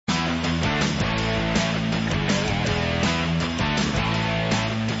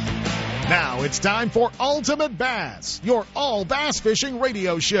Now it's time for Ultimate Bass, your all bass fishing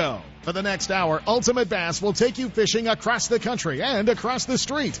radio show. For the next hour, Ultimate Bass will take you fishing across the country and across the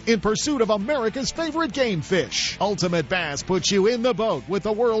street in pursuit of America's favorite game fish. Ultimate Bass puts you in the boat with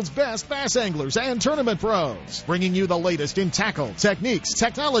the world's best bass anglers and tournament pros, bringing you the latest in tackle, techniques,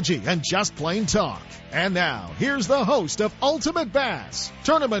 technology, and just plain talk. And now, here's the host of Ultimate Bass,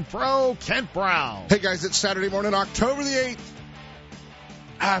 Tournament Pro Kent Brown. Hey guys, it's Saturday morning, October the 8th.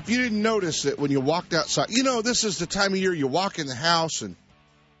 If you didn't notice it when you walked outside, this is the time of year you walk in the house and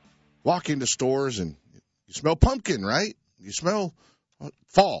walk into stores and you smell pumpkin, right? You smell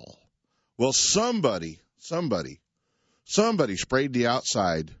fall. Well, somebody sprayed the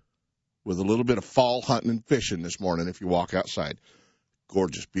outside with a little bit of fall hunting and fishing this morning if you walk outside.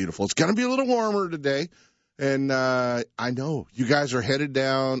 Gorgeous, beautiful. It's going to be a little warmer today. And I know you guys are headed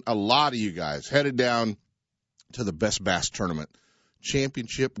down, a lot of you guys, headed down to the Best Bass Tournament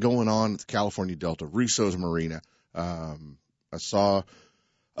Championship going on at the California Delta, Russo's Marina. I saw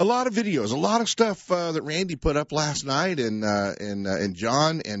a lot of videos, a lot of stuff that Randy put up last night, and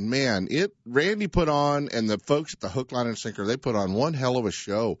John, and man, Randy put on, and the folks at the Hook, Line, and Sinker, they put on one hell of a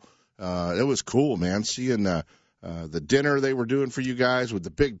show. It was cool, man, seeing the dinner they were doing for you guys with the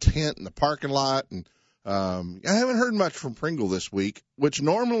big tent in the parking lot, and I haven't heard much from Pringle this week, which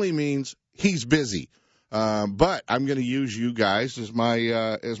normally means he's busy. But I'm going to use you guys as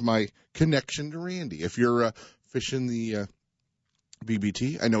my connection to Randy. If you're fishing the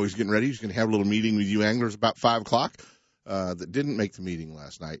BBT, I know he's getting ready. He's going to have a little meeting with you anglers about 5 o'clock that didn't make the meeting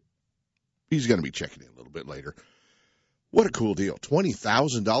last night. He's going to be checking in a little bit later. What a cool deal.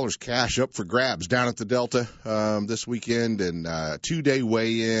 $20,000 cash up for grabs down at the Delta this weekend, and 2-day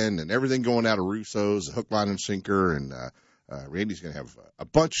weigh-in and everything going out of Russo's, the Hook, Line, and Sinker, and Randy's going to have a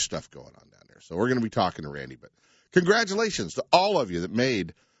bunch of stuff going on down there. So we're going to be talking to Randy. But congratulations to all of you that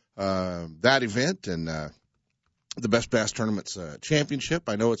made that event and the Best Bass Tournament's championship.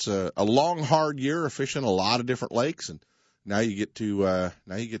 I know it's a long, hard year of fishing a lot of different lakes, and now you get to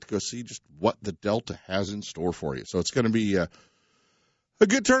go see just what the Delta has in store for you. So it's going to be a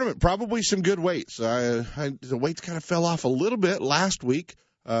good tournament, probably some good weights. The weights kind of fell off a little bit last week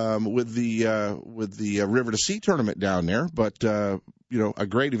with the River to Sea tournament down there, but a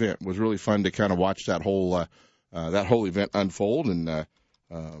great event. It was really fun to kind of watch that whole event unfold, and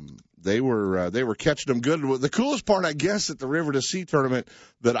they were catching them good. The coolest part, I guess, at the River to Sea tournament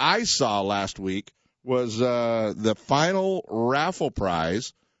that I saw last week was the final raffle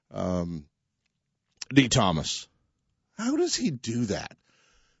prize, D. Thomas. How does he do that?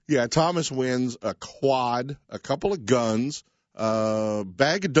 Yeah, Thomas wins a quad, a couple of guns,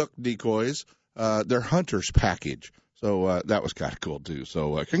 bag of duck decoys, their hunter's package. So that was kind of cool too.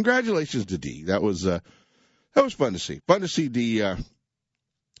 So congratulations to D. That was fun to see. Fun to see D.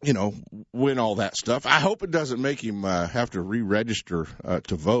 Win all that stuff. I hope it doesn't make him have to re-register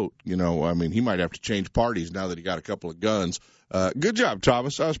to vote. He might have to change parties now that he got a couple of guns. Good job,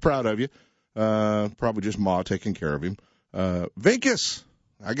 Thomas. I was proud of you. Probably just Ma taking care of him. Vinkus,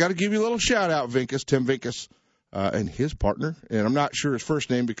 I got to give you a little shout-out, Vinkus, Tim Vinkus, and his partner. And I'm not sure his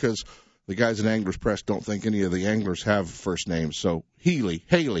first name because the guys in Anglers Press don't think any of the anglers have first names. So Haley,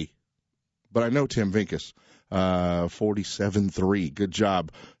 but I know Tim Vinkus. 47-3. Good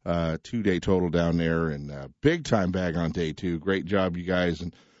job. 2-day total down there, and big time bag on day 2. Great job, you guys.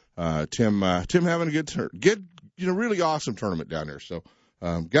 And Tim having a good really awesome tournament down there. So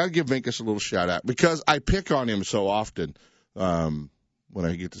got to give Vinkus a little shout out because I pick on him so often when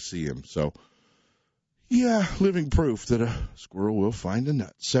I get to see him. So yeah, living proof that a squirrel will find a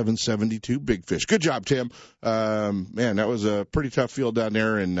nut. 772 big fish. Good job, Tim. Man, that was a pretty tough field down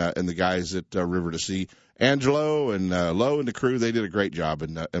there, and the guys at River to Sea, Angelo and Lowe and the crew, they did a great job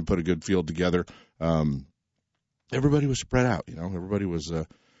and put a good field together. Everybody was spread out, Everybody was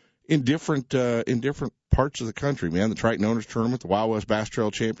in different parts of the country, man. The Triton Owners Tournament, the Wild West Bass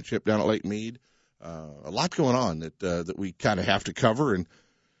Trail Championship down at Lake Mead. A lot going on that we kind of have to cover and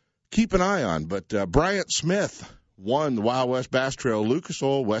keep an eye on. But Bryant Smith won the Wild West Bass Trail Lucas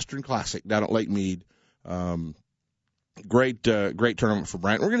Oil Western Classic down at Lake Mead. Great tournament for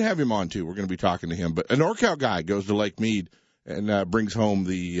Bryant. We're going to have him on, too. We're going to be talking to him. But a NorCal guy goes to Lake Mead and brings home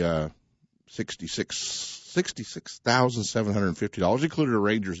the $66,750, included a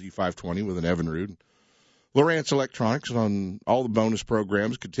Rangers E520 with an Evinrude. Lowrance Electronics on all the bonus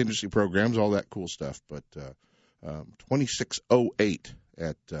programs, contingency programs, all that cool stuff. But 2608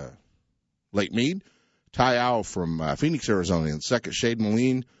 at Lake Mead. Ty Owl from Phoenix, Arizona in second. Shade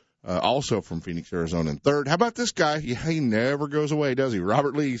Moline, also from Phoenix, Arizona in third. How about this guy? He never goes away, does he?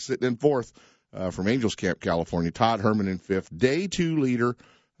 Robert Lee sitting in fourth from Angels Camp, California. Todd Herman in fifth. Day 2 leader,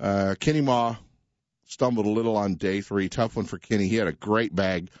 Kenny Maw stumbled a little on day 3. Tough one for Kenny. He had a great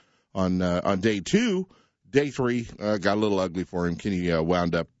bag on day 2. Day 3 got a little ugly for him. Kenny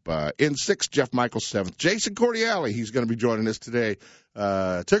wound up in 6th. Jeff Michaels 7th. Jason Cordiale, he's going to be joining us today.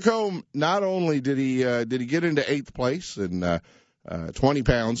 Took home, not only did he get into 8th place and 20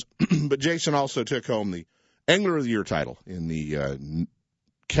 pounds, but Jason also took home the Angler of the Year title in the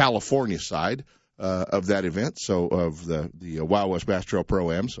California side of that event, so of the Wild West Bass Trail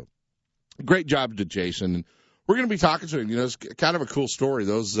Pro-Am. So great job to Jason. And we're going to be talking to him. It's kind of a cool story.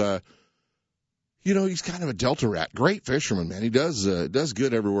 Those, he's kind of a Delta rat. Great fisherman, man. He does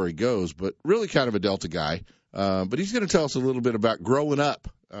good everywhere he goes, but really kind of a Delta guy. But he's going to tell us a little bit about growing up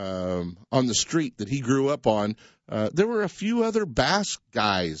on the street that he grew up on. There were a few other bass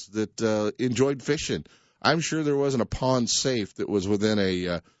guys that enjoyed fishing. I'm sure there wasn't a pond safe that was within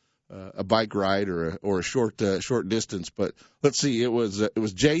a bike ride or a short distance. But let's see, it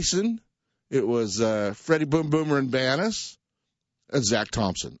was Jason, it was Freddie Boom Boomer and Bannis, and Zach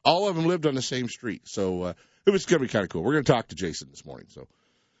Thompson. All of them lived on the same street, so it was going to be kind of cool. We're going to talk to Jason this morning, so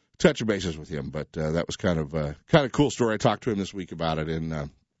touch bases with him. But that was kind of a cool story. I talked to him this week about it, and a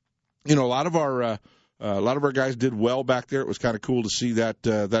lot of our guys did well back there. It was kind of cool to see that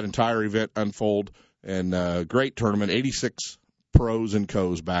entire event unfold. And great tournament, 86 pros and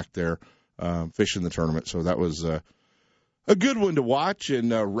co's back there fishing the tournament. So that was a good one to watch.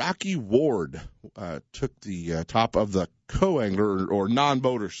 And Rocky Ward took the top of the co-angler or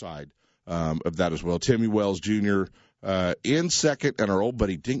non-boater side of that as well. Timmy Wells Jr. In 2nd, and our old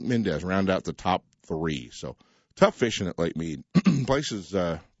buddy Dink Mendez round out the top 3. So tough fishing at Lake Mead. Place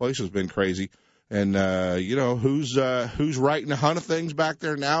has been crazy. And, who's writing a ton of things back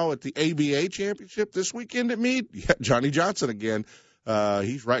there now at the ABA Championship this weekend at Meade? Yeah, Johnny Johnson again.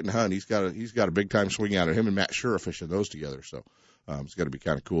 He's writing a ton. He's got a big-time swing out of him and Matt Schur fishing those together. So it's going to be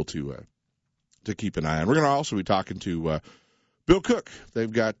kind of cool to keep an eye on. We're going to also be talking to Bill Cook.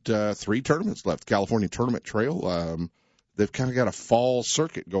 They've got 3 tournaments left, California Tournament Trail. They've kind of got a fall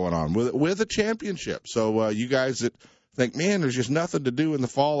circuit going on with a championship. So you guys that think, man, there's just nothing to do in the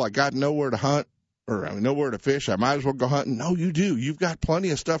fall, I got nowhere to hunt, or nowhere to fish, I might as well go hunting. No, you do. You've got plenty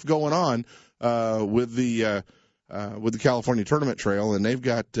of stuff going on with the California Tournament Trail, and they've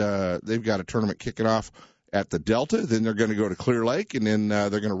got a tournament kicking off at the Delta. Then they're going to go to Clear Lake, and then they're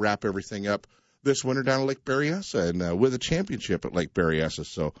going to wrap everything up this winter down at Lake Berryessa, and with a championship at Lake Berryessa.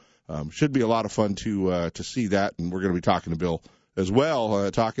 So should be a lot of fun to see that, and we're going to be talking to Bill as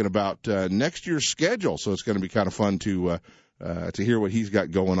well, talking about next year's schedule. So it's going to be kind of fun to hear what he's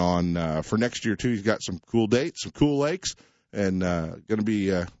got going on for next year too. He's got some cool dates, some cool lakes, and going to be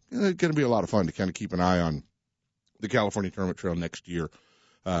a lot of fun to kind of keep an eye on the California Tournament Trail next year.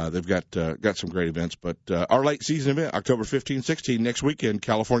 They've got some great events, but our late season event, October 15, 16, next weekend,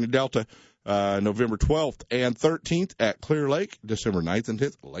 California Delta, November 12th and 13th at Clear Lake, December 9th and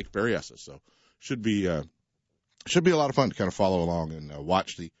 10th, Lake Berryessa. So should be a lot of fun to kind of follow along and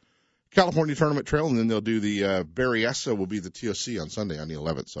watch the California Tournament Trail, and then they'll do the Berryessa will be the TOC on Sunday on the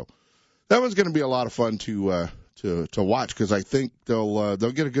 11th. So that one's going to be a lot of fun to watch, because I think they'll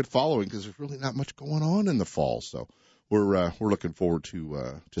get a good following, because there's really not much going on in the fall. So we're looking forward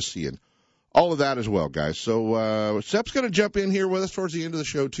to seeing all of that as well, guys. So Sep's going to jump in here with us towards the end of the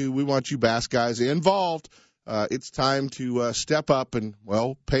show too. We want you bass guys involved. It's time to step up and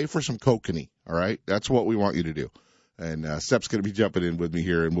pay for some kokanee. All right, that's what we want you to do. And Sep's going to be jumping in with me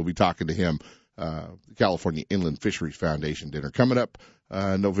here, and we'll be talking to him. The California Inland Fisheries Foundation dinner coming up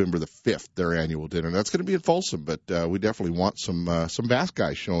November the 5th, their annual dinner. That's going to be in Folsom, but we definitely want some bass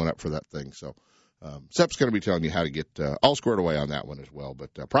guys showing up for that thing. So Sep's going to be telling you how to get all squared away on that one as well.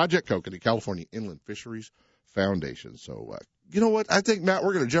 But Project Kokanee, California Inland Fisheries Foundation. So you know what? I think, Matt,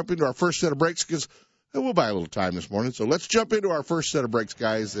 we're going to jump into our first set of breaks, because we'll buy a little time this morning. So let's jump into our first set of breaks,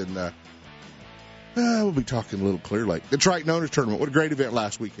 guys, and we'll be talking a little Clear Lake. The Triton Owners Tournament. What a great event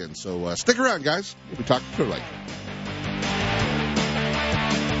last weekend. So stick around, guys. We'll be talking Clear Lake.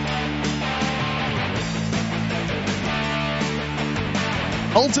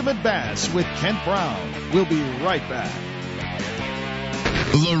 Ultimate Bass with Kent Brown. We'll be right back.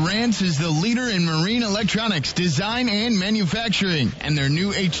 Lowrance is the leader in marine electronics design and manufacturing, and their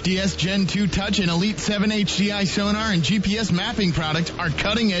new HDS Gen 2 Touch and Elite 7 HDI sonar and GPS mapping products are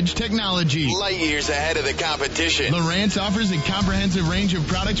cutting-edge technology. Light years ahead of the competition. Lowrance offers a comprehensive range of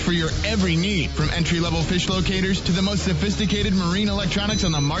products for your every need, from entry-level fish locators to the most sophisticated marine electronics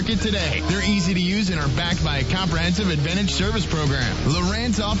on the market today. They're easy to use and are backed by a comprehensive Advantage service program.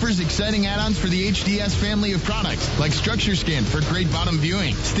 Lowrance offers exciting add-ons for the HDS family of products, like Structure Scan for great bottom viewing,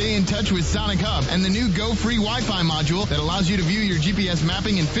 doing. Stay in touch with Sonic Hub and the new Go Free Wi-Fi module that allows you to view your GPS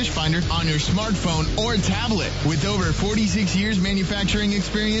mapping and fish finder on your smartphone or tablet. With over 46 years manufacturing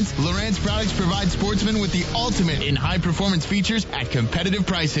experience, Lowrance Products provides sportsmen with the ultimate in high-performance features at competitive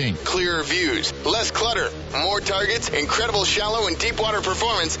pricing. Clearer views, less clutter, more targets, incredible shallow and deep water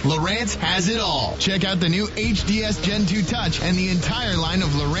performance. Lowrance has it all. Check out the new HDS Gen 2 Touch and the entire line of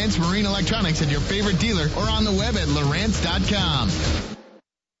Lowrance Marine Electronics at your favorite dealer or on the web at Lowrance.com.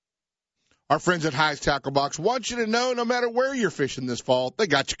 Our friends at High's Tackle Box want you to know no matter where you're fishing this fall, they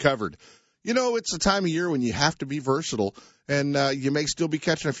got you covered. You know, it's the time of year when you have to be versatile, and you may still be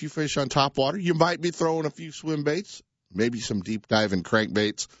catching a few fish on top water. You might be throwing a few swim baits, maybe some deep diving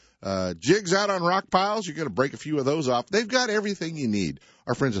crankbaits. Jigs out on rock piles, you're going to break a few of those off. They've got everything you need.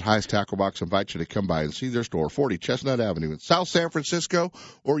 Our friends at High's Tackle Box invite you to come by and see their store, 40 Chestnut Avenue in South San Francisco,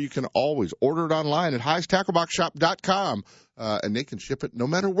 or you can always order it online at High'sTackleBoxShop.com, and they can ship it no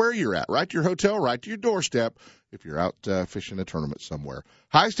matter where you're at, right to your hotel, right to your doorstep, if you're out fishing a tournament somewhere.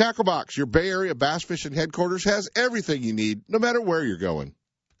 High's Tackle Box, your Bay Area bass fishing headquarters, has everything you need, no matter where you're going.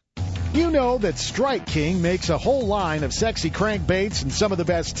 You know that Strike King makes a whole line of sexy crankbaits and some of the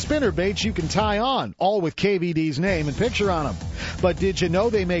best spinner baits you can tie on, all with KVD's name and picture on them. But did you know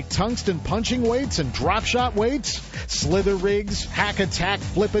they make tungsten punching weights and drop shot weights? Slither rigs, hack attack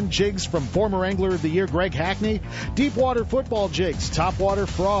flippin' jigs from former Angler of the Year Greg Hackney, deep water football jigs, top water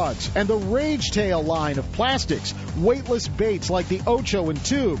frogs, and the Rage Tail line of plastics, weightless baits like the Ocho and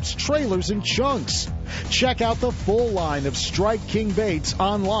tubes, trailers and chunks. Check out the full line of Strike King baits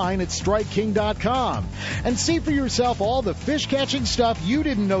online at StrikeKing.com and see for yourself all the fish-catching stuff you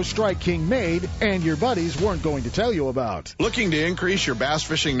didn't know Strike King made and your buddies weren't going to tell you about. Looking to increase your bass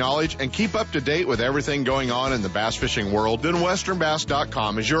fishing knowledge and keep up to date with everything going on in the bass fishing world? Then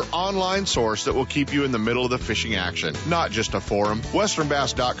WesternBass.com is your online source that will keep you in the middle of the fishing action, not just a forum.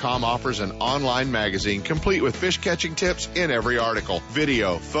 WesternBass.com offers an online magazine complete with fish-catching tips in every article,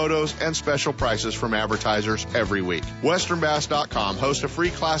 video, photos, and special prices from advertisers every week. WesternBass.com hosts a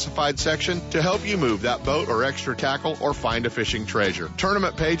free classified section to help you move that boat or extra tackle or find a fishing treasure.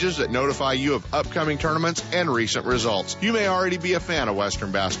 Tournament pages that notify you of upcoming tournaments and recent results. You may already be a fan of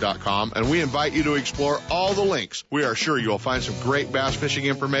WesternBass.com, and we invite you to explore all the links. We are sure you'll find some great bass fishing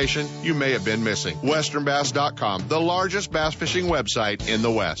information you may have been missing. WesternBass.com, the largest bass fishing website in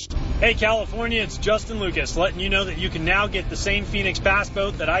the West. Hey California, it's Justin Lucas letting you know that you can now get the same Phoenix bass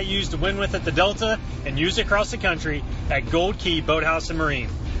boat that I used to win with at the Delta and use across the country at Gold Key Boathouse and Marine.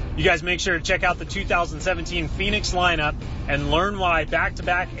 You guys make sure to check out the 2017 Phoenix lineup and learn why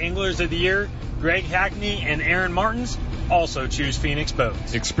back-to-back Anglers of the Year, Greg Hackney and Aaron Martins, also choose Phoenix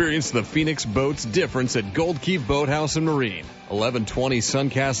boats. Experience the Phoenix boats difference at Gold Key Boathouse and Marine, 1120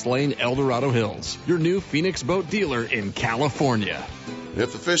 Suncast Lane, El Dorado Hills. Your new Phoenix boat dealer in California.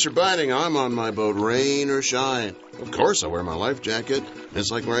 If the fish are biting, I'm on my boat, rain or shine. Of course, I wear my life jacket.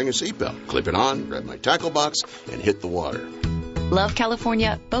 It's like wearing a seatbelt. Clip it on, grab my tackle box, and hit the water. Love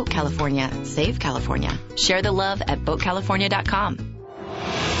California, Boat California, Save California. Share the love at BoatCalifornia.com.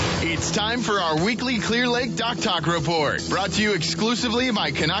 It's time for our weekly Clear Lake Dock Talk Report, brought to you exclusively by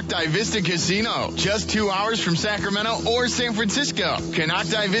Canocti Vista Casino, just 2 hours from Sacramento or San Francisco.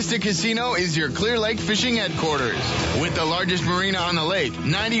 Canocti Vista Casino is your Clear Lake fishing headquarters. With the largest marina on the lake,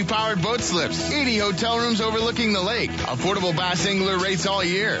 90 powered boat slips, 80 hotel rooms overlooking the lake, affordable bass angler rates all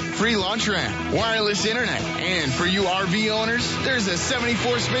year, free launch ramp, wireless internet, and for you RV owners, there's a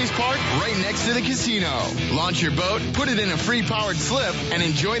 74-space park right next to the casino. Launch your boat, put it in a free powered slip, and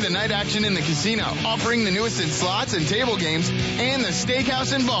enjoy the night action in the casino, offering the newest in slots and table games and the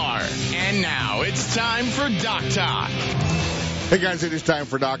steakhouse and bar. And now it's time for Dock Talk. Hey guys, it is time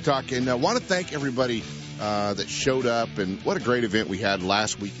for Dock Talk, and I want to thank everybody that showed up, and what a great event we had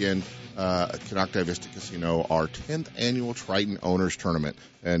last weekend at Canocti Vista Casino, our 10th annual Triton Owners Tournament.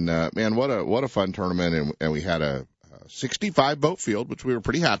 And man, what a fun tournament, and we had a 65 boat field, which we were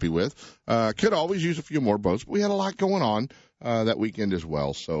pretty happy with. Could always use a few more boats, but we had a lot going on that weekend as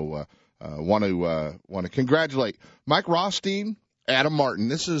well. So want to congratulate Mike Rothstein, Adam Martin.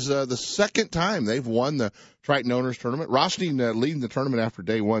 This is the second time they've won the Triton Owners Tournament. Rothstein leading the tournament after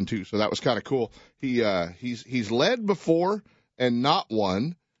day one too, so that was kind of cool. He's led before and not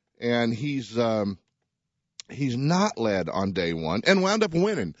won, and he's not led on day one and wound up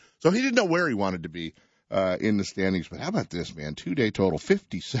winning. So he didn't know where he wanted to be in the standings. But how about this, man? 2-day total,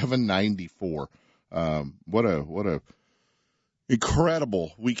 57.94. What a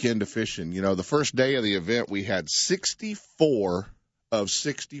incredible weekend of fishing. You know, the first day of the event, we had 64 of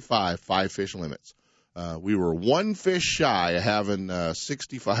 65 five-fish limits. We were one fish shy of having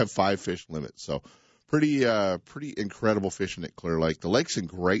 65 five-fish limits. So pretty incredible fishing at Clear Lake. The lake's in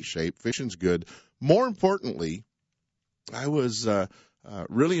great shape. Fishing's good. More importantly, I was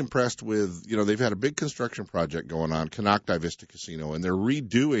really impressed with, they've had a big construction project going on, Canocti Vista Casino, and they're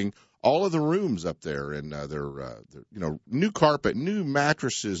redoing all of the rooms up there, and they're new carpet, new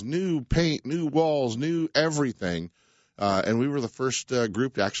mattresses, new paint, new walls, new everything. And we were the first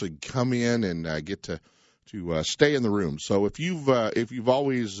group to actually come in and get to stay in the room. So if you've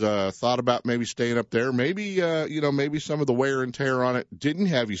always thought about maybe staying up there, maybe maybe some of the wear and tear on it didn't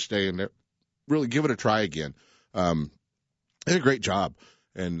have you stay in there, really give it a try again. Did a great job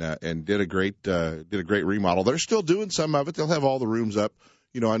and did a great remodel. They're still doing some of it. They'll have all the rooms up.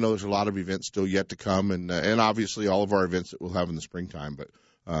 I know there's a lot of events still yet to come, and obviously all of our events that we'll have in the springtime. But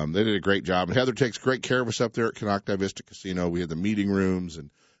they did a great job, and Heather takes great care of us up there at Canocti Vista Casino. We had the meeting rooms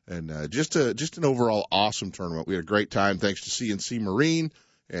and just an overall awesome tournament. We had a great time. Thanks to CNC Marine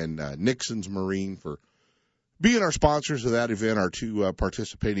and Nixon's Marine for being our sponsors of that event, our two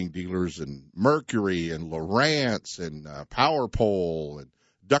participating dealers, and Mercury and Lowrance and Power Pole and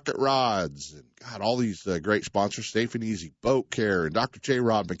Ducket Rods, and God, all these great sponsors, Safe and Easy Boat Care, and Dr. J.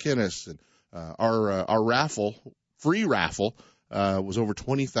 Rod McInnes, and our raffle, free raffle, was over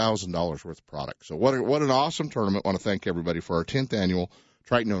 $20,000 worth of product. So what an awesome tournament. I want to thank everybody for our 10th annual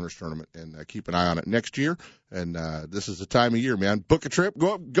Triton Owners Tournament, and keep an eye on it next year. And this is the time of year, man. Book a trip,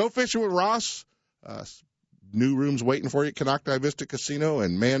 go fishing with Ross. New rooms waiting for you at Canocti Vista Casino,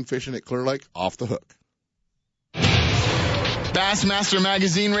 and man fishing at Clear Lake off the hook. Bassmaster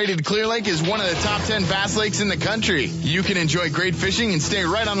Magazine rated Clear Lake as one of the top 10 bass lakes in the country. You can enjoy great fishing and stay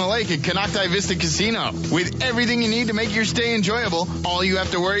right on the lake at Canocti Vista Casino. With everything you need to make your stay enjoyable, all you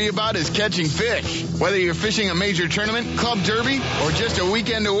have to worry about is catching fish. Whether you're fishing a major tournament, club derby, or just a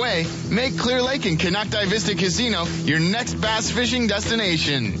weekend away, make Clear Lake and Canocti Vista Casino your next bass fishing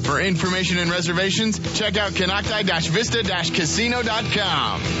destination. For information and reservations, check out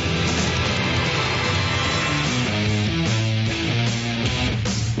canocti-vista-casino.com.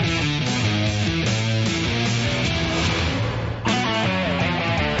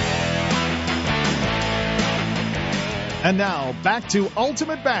 And now, back to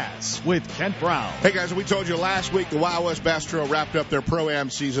Ultimate Bass with Kent Brown. Hey, guys, we told you last week the Wild West Bass Trail wrapped up their Pro-Am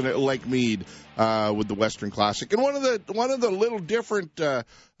season at Lake Mead with the Western Classic. And one of the little different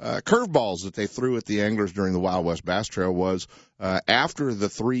curveballs that they threw at the anglers during the Wild West Bass Trail was after the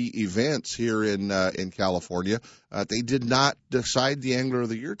three events here in California, they did not decide the Angler of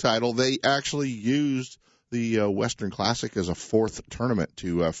the Year title. They actually used the Western Classic as a fourth tournament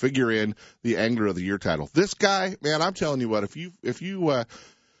to figure in the Angler of the Year title. This guy, man, I'm telling you what, if you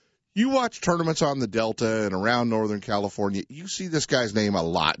watch tournaments on the Delta and around Northern California, you see this guy's name a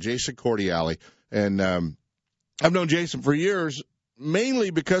lot, Jason Cordiale. And I've known Jason for years, mainly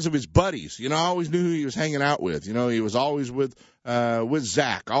because of his buddies. I always knew who he was hanging out with. He was always with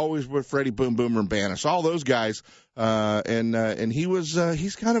Zach, always with Freddie Boom Boomer Bannis, all those guys. And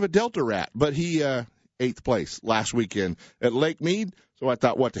he's kind of a Delta rat, but he 8th place last weekend at Lake Mead. So I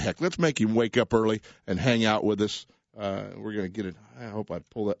thought, what the heck? Let's make him wake up early and hang out with us. We're going to get it. I hope I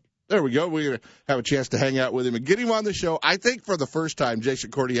pull that. There we go. We're going to have a chance to hang out with him and get him on the show. I think for the first time, Jason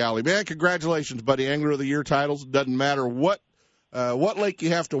Cordiale. Man, congratulations, buddy. Angler of the Year titles. Doesn't matter what lake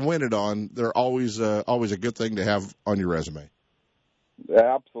you have to win it on. They're always a good thing to have on your resume.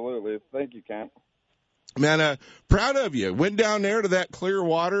 Yeah, absolutely. Thank you, Kent. Man, proud of you. Went down there to that clear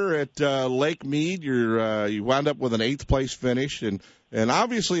water at Lake Mead. You wound up with an 8th place finish, and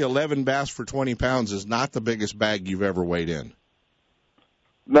obviously 11 bass for 20 pounds is not the biggest bag you've ever weighed in.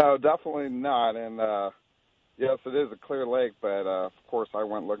 No, definitely not. And yes, it is a clear lake, but of course I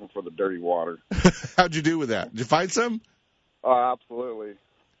went looking for the dirty water. How'd you do with that? Did you find some? Oh, absolutely.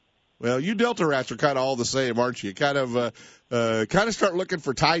 Well, you Delta rats are kind of all the same, aren't you? Kind of start looking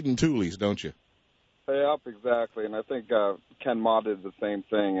for Tide and Toolies, don't you? Yep, exactly. And I think Ken Ma did the same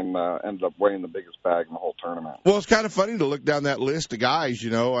thing and ended up weighing the biggest bag in the whole tournament. Well, it's kind of funny to look down that list of guys,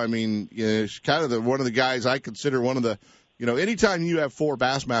 I mean, it's kind of one of the guys I consider one of the, anytime you have 4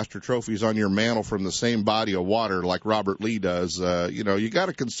 Bassmaster trophies on your mantle from the same body of water like Robert Lee does, you got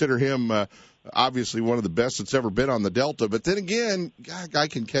to consider him obviously one of the best that's ever been on the Delta. But then again, guy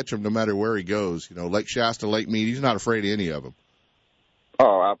can catch him no matter where he goes. Lake Shasta, Lake Mead, he's not afraid of any of them.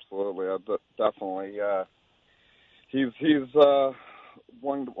 Oh, absolutely, definitely. He's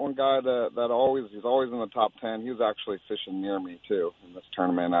one guy that he's always in the top 10. He was actually fishing near me too in this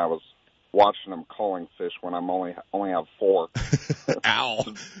tournament. I was watching him culling fish when I'm only have 4. Ow.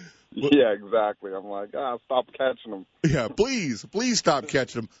 Yeah, exactly. I'm like, stop catching them. Yeah, please stop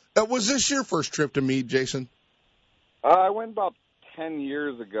catching them. Was this your first trip to Mead, Jason? I went about 10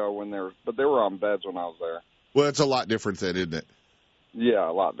 years ago but they were on beds when I was there. Well, it's a lot different then, isn't it? Yeah,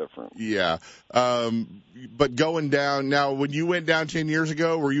 a lot different. Yeah. But going down, now, when you went down 10 years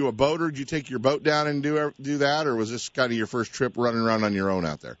ago, were you a boater? Did you take your boat down and do that, or was this kind of your first trip running around on your own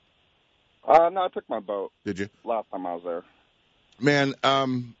out there? No, I took my boat. Did you? Last time I was there. Man,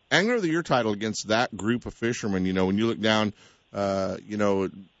 Angler of the Year title against that group of fishermen, when you look down, the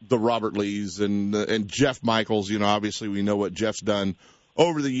Robert Lees and Jeff Michaels, obviously we know what Jeff's done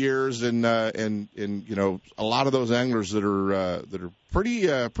over the years, and a lot of those anglers that are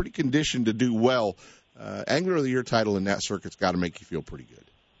pretty conditioned to do well. Angler of the Year title in that circuit's got to make you feel pretty good.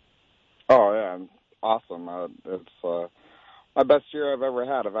 Oh yeah, awesome! It's my best year I've ever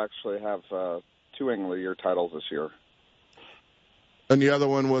had. I've actually have 2 Angler of the Year titles this year. And the other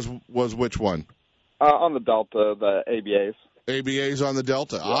one was which one? On the Delta, the ABAs. ABAs on the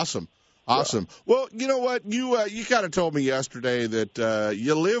Delta. Yeah. Awesome. Yeah. Well, you know what? You kind of told me yesterday that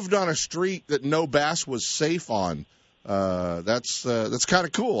you lived on a street that no bass was safe on. That's kind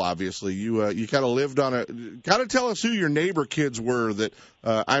of cool. Obviously, you kind of lived on a. Kind of tell us who your neighbor kids were. That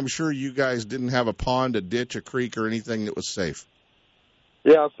I'm sure you guys didn't have a pond, a ditch, a creek, or anything that was safe.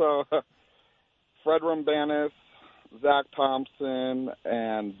 Yeah. So Fred Roumbanis, Zach Thompson,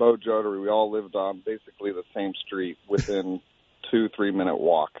 and Bo Jodery, we all lived on basically the same street within 2-3 minute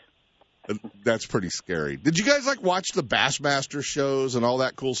walk. That's pretty scary. Did you guys watch the Bassmaster shows and all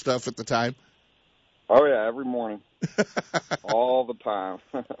that cool stuff at the time? Oh yeah, every morning, all the time.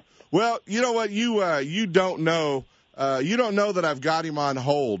 Well, you know what? You don't know. You don't know that I've got him on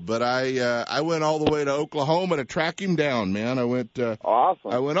hold, but I went all the way to Oklahoma to track him down, man.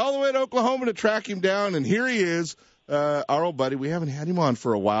 Awesome. I went all the way to Oklahoma to track him down, and here he is. Our old buddy, we haven't had him on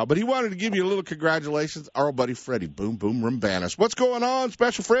for a while, but he wanted to give you a little congratulations. Our old buddy Freddie, Boom Boom Roumbanis. What's going on,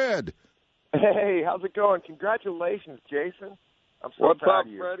 Special Fred? Hey, how's it going? Congratulations, Jason. I'm so proud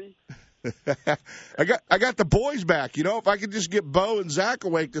of you. What's up, Freddie? I got the boys back. If I could just get Bo and Zach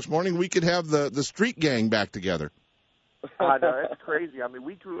awake this morning, we could have the street gang back together. I know, it's crazy. I mean,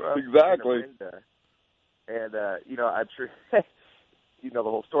 we grew up exactly. in Orinda, and I'm sure you know the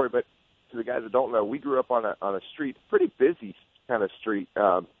whole story, but to the guys that don't know, we grew up on a street, pretty busy kind of street,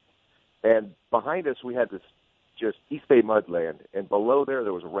 and behind us we had this just East Bay mudland, and below there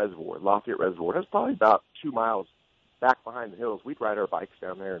was a reservoir, Lafayette Reservoir. It was probably about 2 miles back behind the hills. We'd ride our bikes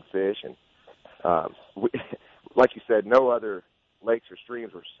down there and fish, and like you said, no other lakes or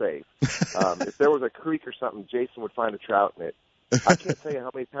streams were safe. If there was a creek or something, Jason would find a trout in it. I can't tell you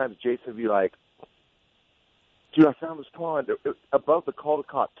how many times Jason would be like, dude, I found this pond above the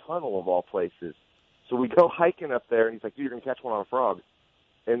Caldecott Tunnel of all places. So we go hiking up there, and he's like, dude, you're going to catch one on a frog.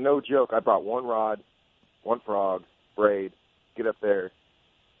 And no joke, I brought one rod, one frog, braid, get up there,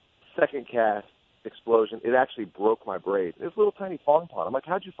 second cast, explosion. It actually broke my braid. It was a little tiny fawn pond. I'm like,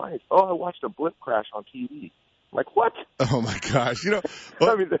 how'd you find it? Oh, I watched a blimp crash on TV. I'm like, what? Oh, my gosh.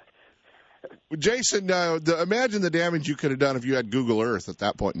 Well, I mean, Jason, imagine the damage you could have done if you had Google Earth at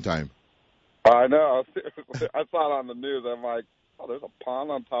that point in time. I know. I saw it on the news. I'm like, oh, there's a pond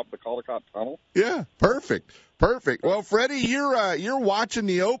on top of the Caldecott Tunnel? Yeah, perfect. Well, Freddie, you're watching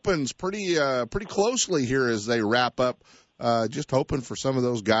the Opens pretty closely here as they wrap up. Just hoping for some of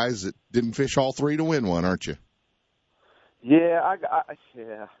those guys that didn't fish all 3 to win one, aren't you? Yeah,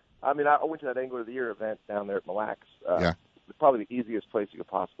 yeah. I mean, I went to that Angler of the Year event down there at Mille Lacs. Yeah. Probably the easiest place you could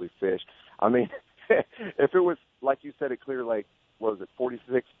possibly fish. I mean, if it was, like you said, at Clear Lake, what was it,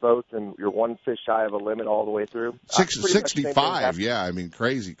 46 boats, and you're one fish shy of a limit all the way through? 65, yeah. I mean,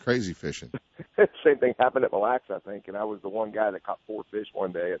 crazy fishing. Same thing happened at Mille Lacs, I think, and I was the one guy that caught 4 fish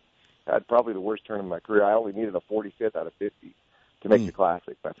one day. I had probably the worst turn of my career. I only needed a 45th out of 50 to make the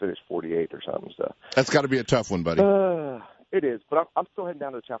Classic. I finished 48 or something. So that's got to be a tough one, buddy. It is, but I'm still heading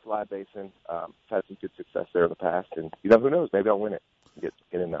down to the Chapalaya Basin. Had some good success there in the past, and who knows? Maybe I'll win it. Get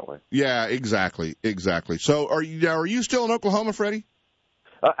in that way. Yeah, exactly. So are you still in Oklahoma, Freddie?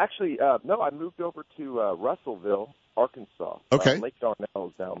 Actually, no. I moved over to Russellville, Arkansas. Okay. Lake Darnell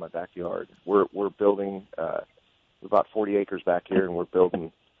is down in my backyard. We're building about 40 acres back here, and we're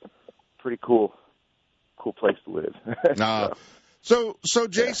building pretty cool place to live. So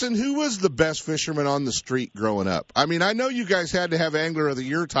Jason, who was the best fisherman on the street growing up? I mean, I know you guys had to have Angler of the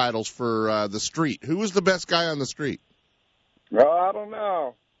Year titles for the street. Who was the best guy on the street? Well, I don't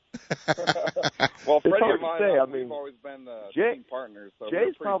know. Well, Freddie and I, we've always been team partners. So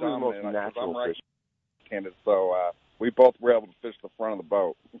Jay's probably the most natural I'm right-handed, so we both were able to fish the front of the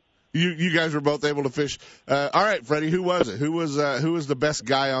boat. You guys were both able to fish. All right, Freddie, who was it? Who was the best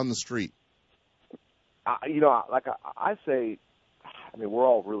guy on the street? Like I say, I mean, we're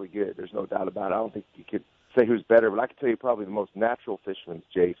all really good. There's no doubt about it. I don't think you could say who's better, but I can tell you probably the most natural fisherman is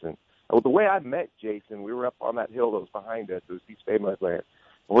Jason. Well, the way I met Jason, we were up on that hill that was behind us. It was East Bay Mudland. And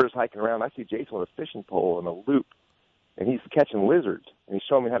we're just hiking around. I see Jason with a fishing pole and a loop, and he's catching lizards. And he's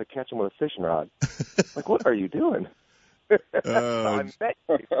showing me how to catch them with a fishing rod. Like, what are you doing? So I met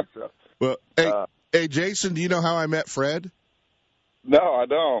Jason. So, well, hey, Jason, do you know how I met Fred? No, I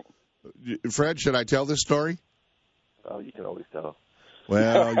don't. Fred, should I tell this story? Oh, you can always tell.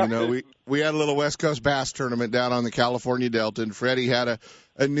 Well, you know, we had a little West Coast bass tournament down on the California Delta, and Freddie had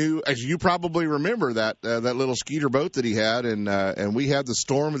a new, as you probably remember, that little skeeter boat that he had, and we had the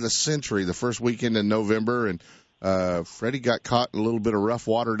storm of the century the first weekend in November, and Freddie got caught in a little bit of rough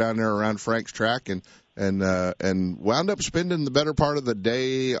water down there around Frank's track, and wound up spending the better part of the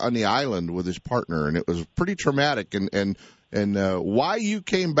day on the island with his partner, and it was pretty traumatic. And why you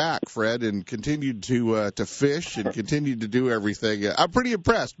came back, Fred, and continued to fish and continued to do everything, I'm pretty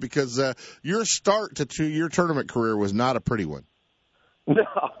impressed, because your start to your tournament career was not a pretty one. No,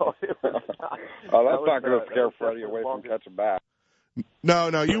 it was not. Oh, that's not going to scare Freddie away from catching bass.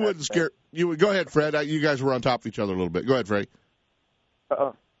 No, you wouldn't scare. You would go ahead, Fred. You guys were on top of each other a little bit. Go ahead, Freddie.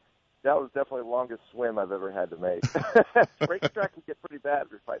 That was definitely the longest swim I've ever had to make. Break track can get pretty bad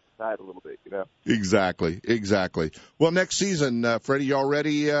if you fight the tide a little bit, you know. Exactly. Well, next season, Freddie, y'all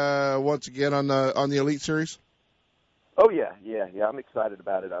ready once again on the Elite Series? Oh yeah. I'm excited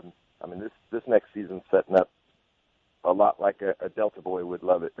about it. I mean, this next season's setting up a lot like a Delta boy would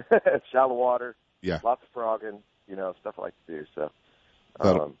love it. Shallow water, lots of frogging, you know, stuff I like to do. So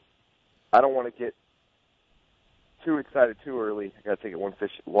I don't want to get too excited too early. I got to take it one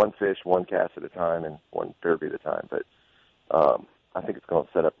fish, one cast at a time, and one derby at a time. But I think it's going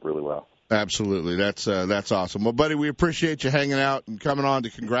to set up really well. Absolutely, that's awesome. Well, buddy, we appreciate you hanging out and coming on to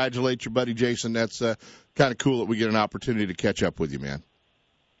congratulate your buddy Jason. That's kind of cool that we get an opportunity to catch up with you, man.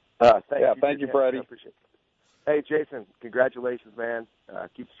 Thank you, Freddie. I appreciate it. Hey, Jason, congratulations, man.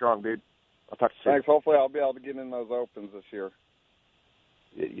 Keep strong, dude. I'll talk to you soon. Thanks. Hopefully, I'll be able to get in those opens this year.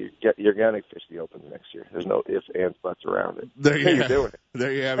 You're going to fish the Open next year. There's no ifs, ands, buts around it. There you You're doing it.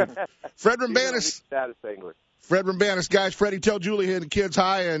 There you have it. Fred Roumbanis. Fred Roumbanis, guys. Freddie, tell Julie and the kids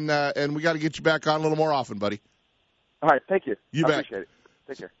hi, and we got to get you back on a little more often, buddy. All right, thank you. You I bet. appreciate it.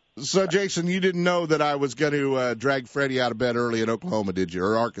 Take care. So, Jason, you didn't know that I was going to drag Freddie out of bed early in Oklahoma, did you?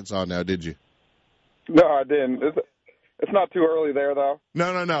 Or Arkansas now, did you? No, I didn't. It's not too early there, though.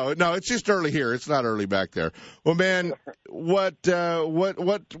 No. It's just early here. It's not early back there. Well, man, what's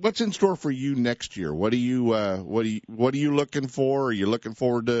in store for you next year? What are you looking for? Are you looking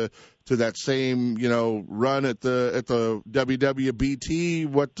forward to that same run at the WWBT?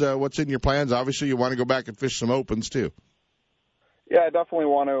 What's in your plans? Obviously, you want to go back and fish some opens too. Yeah, I definitely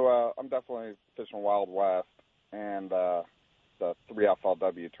want to. I'm definitely fishing Wild West and the 3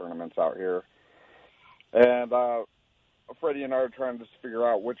 FLW tournaments out here, and Freddie and I are trying to just figure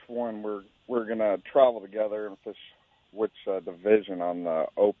out which one we're gonna travel together and fish which division on the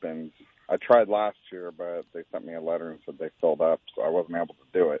opens. I tried last year, but they sent me a letter and said they filled up, so I wasn't able to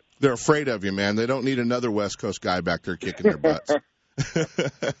do it. They're afraid of you, man. They don't need another West Coast guy back there kicking their butts.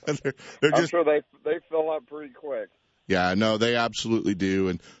 I'm sure they fill up pretty quick. Yeah, no, they absolutely do.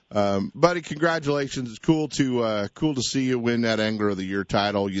 And buddy, congratulations! It's cool to see you win that Angler of the Year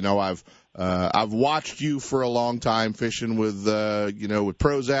title. I've watched you for a long time fishing with with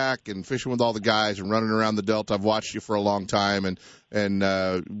Prozac and fishing with all the guys and running around the Delta. I've watched you for a long time and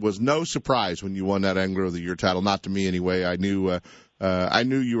was no surprise when you won that Angler of the Year title. Not to me anyway. I knew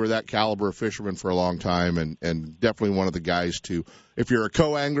you were that caliber of fisherman for a long time, and definitely one of the guys to, if you're a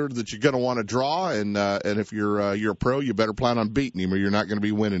co-angler, that you're going to want to draw, and if you're a pro, you better plan on beating him, or you're not going to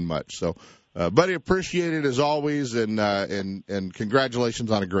be winning much. So, buddy, appreciate it as always, and congratulations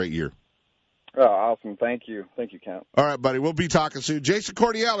on a great year. Oh, awesome! Thank you, Kent. All right, buddy, we'll be talking soon. Jason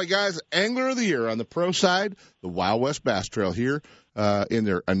Cordiale, guys, Angler of the Year on the pro side, the Wild West Bass Trail here in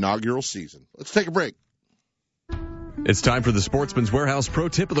their inaugural season. Let's take a break. It's time for the Sportsman's Warehouse Pro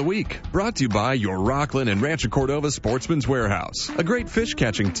Tip of the Week, brought to you by your Rockland and Rancho Cordova Sportsman's Warehouse. A great fish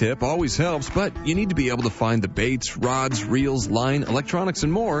catching tip always helps, but you need to be able to find the baits, rods, reels, line, electronics,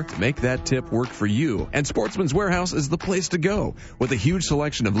 and more to make that tip work for you. And Sportsman's Warehouse is the place to go, with a huge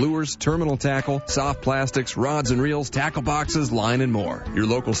selection of lures, terminal tackle, soft plastics, rods and reels, tackle boxes, line, and more. Your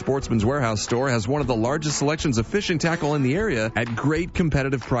local Sportsman's Warehouse store has one of the largest selections of fishing tackle in the area at great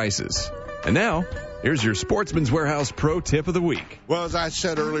competitive prices. And now, here's your Sportsman's Warehouse Pro Tip of the Week. Well, as I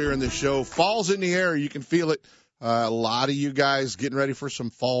said earlier in the show, fall's in the air. You can feel it. A lot of you guys getting ready for some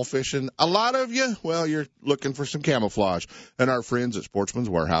fall fishing. A lot of you, well, you're looking for some camouflage. And our friends at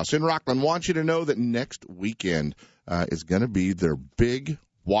Sportsman's Warehouse in Rockland want you to know that next weekend is going to be their big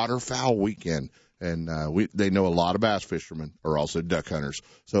waterfowl weekend. And they know a lot of bass fishermen are also duck hunters.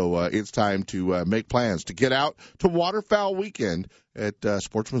 So it's time to make plans to get out to Waterfowl Weekend at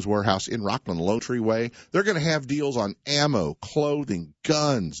Sportsman's Warehouse in Rockland, Lone Tree Way. They're going to have deals on ammo, clothing,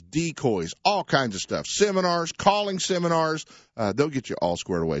 guns, decoys, all kinds of stuff, seminars, calling seminars. They'll get you all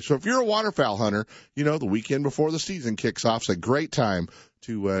squared away. So if you're a waterfowl hunter, the weekend before the season kicks off is a great time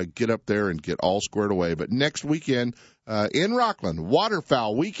to get up there and get all squared away. But next weekend in Rockland,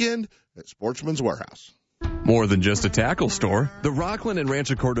 Waterfowl Weekend at Sportsman's Warehouse. More than just a tackle store, the Rockland and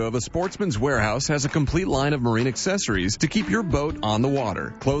Rancho Cordova Sportsman's Warehouse has a complete line of marine accessories to keep your boat on the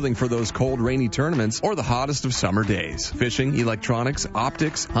water. Clothing for those cold, rainy tournaments or the hottest of summer days. Fishing, electronics,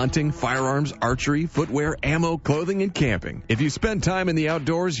 optics, hunting, firearms, archery, footwear, ammo, clothing, and camping. If you spend time in the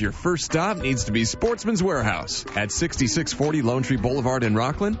outdoors, your first stop needs to be Sportsman's Warehouse at 6640 Lone Tree Boulevard in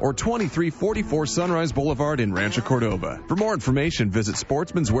Rockland or 2344 Sunrise Boulevard in Rancho Cordova. For more information, visit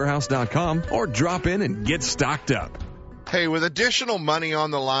sportsmanswarehouse.com or drop in and get stocked up. Hey, with additional money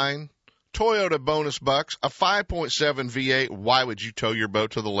on the line, Toyota bonus bucks, a 5.7 V8, why would you tow your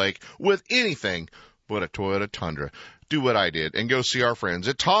boat to the lake with anything but a Toyota Tundra? Do what I did and go see our friends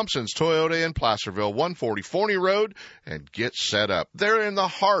at Thompson's Toyota in Placerville, 140 Forney Road, and get set up. They're in the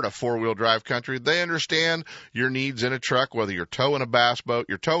heart of four-wheel drive country. They understand your needs in a truck, whether you're towing a bass boat,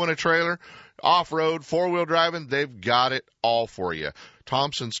 you're towing a trailer, off-road, four-wheel driving, they've got it all for you.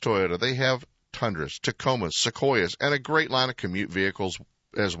 Thompson's Toyota, they have Tundras, Tacomas, Sequoias, and a great line of commute vehicles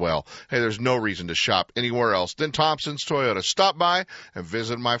as well. Hey, there's no reason to shop anywhere else than Thompson's Toyota. Stop by and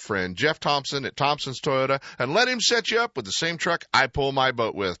visit my friend Jeff Thompson at Thompson's Toyota and let him set you up with the same truck I pull my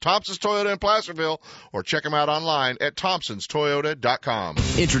boat with. Thompson's Toyota in Placerville, or check him out online at thompsonstoyota.com.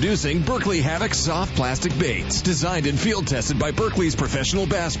 Introducing Berkley Havoc Soft Plastic Baits, designed and field tested by Berkley's professional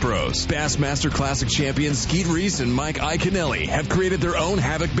bass pros. Bassmaster Classic champions Skeet Reese and Mike Iaconelli have created their own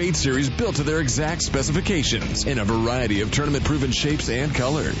Havoc bait series built to their exact specifications in a variety of tournament-proven shapes and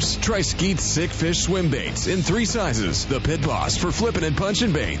colors. Try Skeet's Sick Fish Swim Baits in 3 sizes, the Pit Boss for flipping and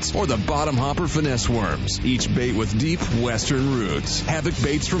punching baits, or the Bottom Hopper Finesse Worms, each bait with deep western roots. Havoc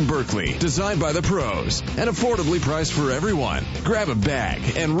baits from Berkley, designed by the pros, and affordably priced for everyone. Grab a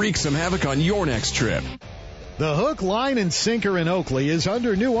bag and wreak some havoc on your next trip. The Hook, Line, and Sinker in Oakley is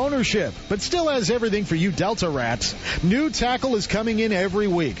under new ownership, but still has everything for you Delta rats. New tackle is coming in every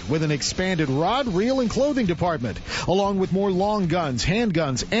week with an expanded rod, reel, and clothing department, along with more long guns,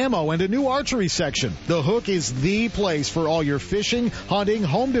 handguns, ammo, and a new archery section. The Hook is the place for all your fishing, hunting,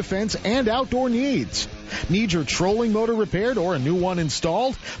 home defense, and outdoor needs. Need your trolling motor repaired or a new one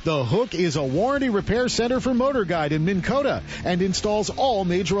installed? The Hook is a warranty repair center for Motor Guide in Minn Kota and installs all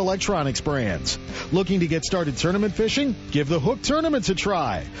major electronics brands. Looking to get started tournament fishing? Give the Hook Tournaments a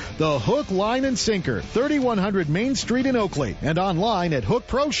try. The Hook, Line, and Sinker, 3100 Main Street in Oakley, and online at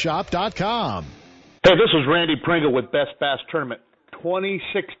hookproshop.com. Hey, this is Randy Pringle with Best Bass Tournament.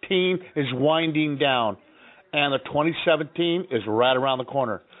 2016 is winding down, and the 2017 is right around the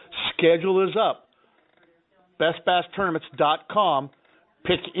corner. Schedule is up. BestBassTournaments.com.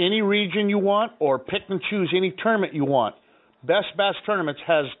 Pick any region you want or pick and choose any tournament you want. Best Bass Tournaments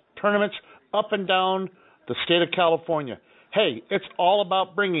has tournaments up and down the state of California. Hey, it's all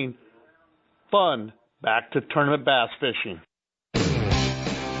about bringing fun back to tournament bass fishing.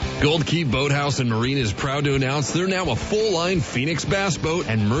 Gold Key Boathouse and Marine is proud to announce they're now a full-line Phoenix Bass Boat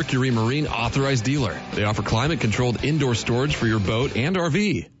and Mercury Marine authorized dealer. They offer climate-controlled indoor storage for your boat and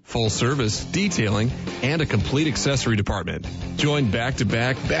RV, full service, detailing, and a complete accessory department. Join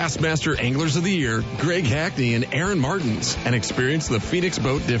back-to-back Bassmaster Anglers of the Year, Greg Hackney and Aaron Martins, and experience the Phoenix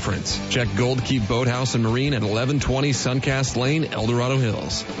boat difference. Check Gold Key Boathouse and Marine at 1120 Suncast Lane, El Dorado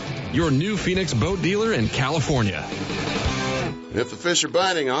Hills. Your new Phoenix boat dealer in California. If the fish are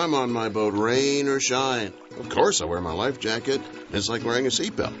biting, I'm on my boat, rain or shine. Of course, I wear my life jacket. It's like wearing a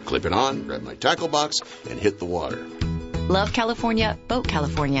seatbelt. Clip it on, grab my tackle box, and hit the water. Love California, Boat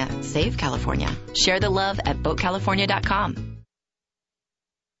California, Save California. Share the love at BoatCalifornia.com.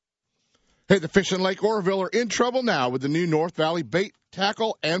 Hey, the Fish in Lake Oroville are in trouble now with the new North Valley Bait,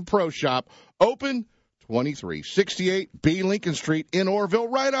 Tackle, and Pro Shop. Open 2368 B. Lincoln Street in Oroville,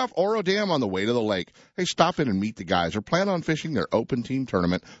 right off Oro Dam on the way to the lake. Hey, stop in and meet the guys or plan on fishing their open team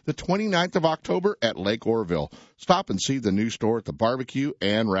tournament the 29th of October at Lake Oroville. Stop and see the new store at the barbecue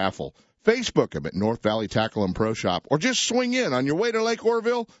and raffle. Facebook them at North Valley Tackle and Pro Shop, or just swing in on your way to Lake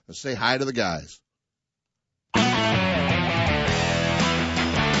Oroville and say hi to the guys.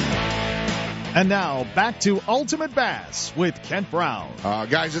 And now, back to Ultimate Bass with Kent Brown.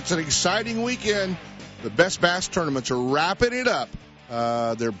 Guys, it's an exciting weekend. The Best Bass Tournaments are wrapping it up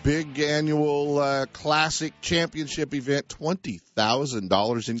their big annual classic championship event,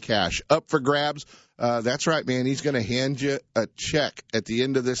 $20,000 in cash up for grabs. That's right, man. He's going to hand you a check at the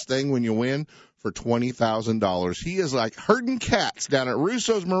end of this thing when you win for $20,000. He is like herding cats down at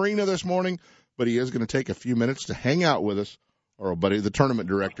Russo's Marina this morning, but he is going to take a few minutes to hang out with us, our buddy, the tournament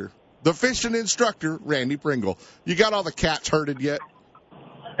director, the fishing instructor, Randy Pringle. You got all the cats herded yet?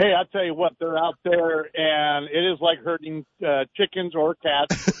 Hey, I'll tell you what, they're out there, and it is like herding chickens or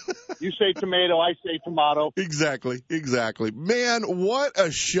cats. You say tomato, I say tomato. Exactly. Man, what a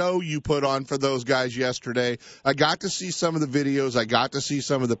show you put on for those guys yesterday. I got to see some of the videos. I got to see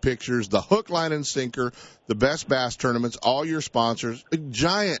some of the pictures, the hook, line, and sinker, the best bass tournaments, all your sponsors, a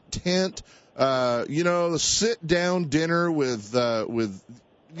giant tent, the sit-down dinner with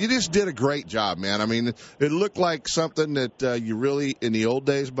you just did a great job, man. I mean, it looked like something that you really, in the old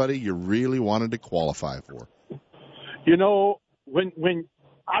days, buddy, you really wanted to qualify for. You know, when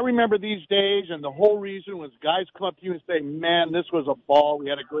I remember these days, and the whole reason was guys come up to you and say, man, this was a ball. We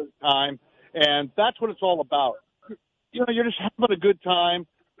had a great time. And that's what it's all about. You know, you're just having a good time.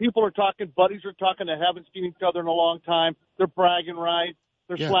 People are talking, buddies are talking that haven't seen each other in a long time. They're bragging rights.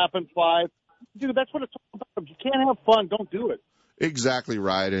 They're slapping five. Dude, that's what it's all about. If you can't have fun, don't do it. Exactly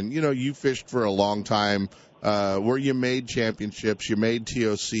right. And, you fished for a long time where you made championships, you made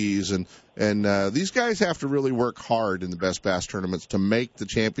TOCs, and these guys have to really work hard in the best bass tournaments to make the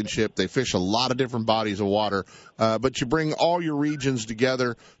championship. They fish a lot of different bodies of water, but you bring all your regions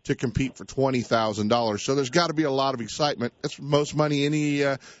together to compete for $20,000. So there's got to be a lot of excitement. That's most money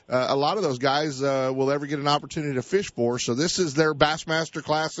a lot of those guys will ever get an opportunity to fish for. So this is their Bassmaster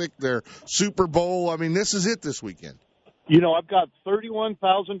Classic, their Super Bowl. I mean, this is it this weekend. You know, I've got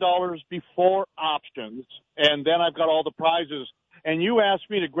 $31,000 before options, and then I've got all the prizes. And you asked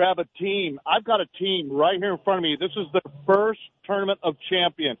me to grab a team. I've got a team right here in front of me. This is the first tournament of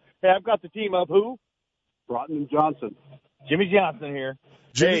champion. Hey, I've got the team of who? Broughton and Johnson. Jimmy Johnson here.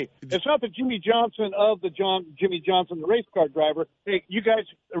 Hey, it's not the Jimmy Johnson of the Jimmy Johnson, the race car driver. Hey, you guys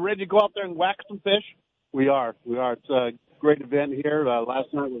are ready to go out there and whack some fish? We are. It's a great event here.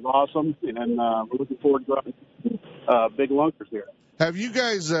 Last night was awesome, and we're looking forward to big lunkers here. Have you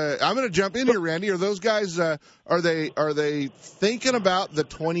guys? I'm going to jump in here, Randy. Are those guys? Are they thinking about the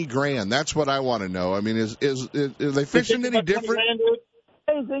 $20,000? That's what I want to know. I mean, are they fishing any different?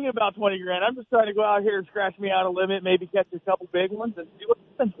 I ain't thinking about $20,000. I'm just trying to go out here and scratch me out a limit, maybe catch a couple big ones, and see what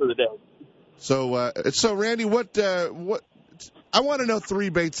happens for the day. So Randy, what? I want to know 3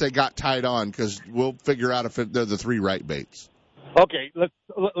 baits they got tied on, because we'll figure out if they're the 3 right baits. Okay, let's.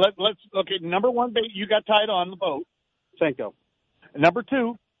 Okay, number 1 bait you got tied on the boat, Senko. Number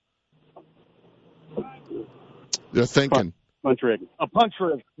 2, they're thinking punch rig. A punch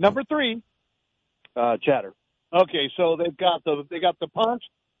rig. Number 3, chatter. Okay, so they got the punch,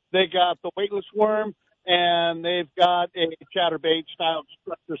 they got the weightless worm, and they've got a chatterbait style,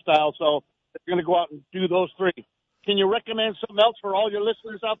 structure style. So they're going to go out and do those 3. Can you recommend something else for all your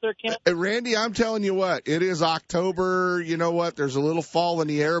listeners out there, Ken? Randy, I'm telling you what, it is October. You know what? There's a little fall in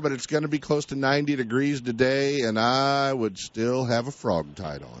the air, but it's going to be close to 90 degrees today, and I would still have a frog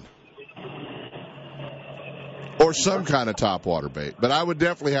tied on. Or some kind of topwater bait, but I would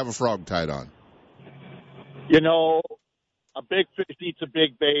definitely have a frog tied on. You know, a big fish eats a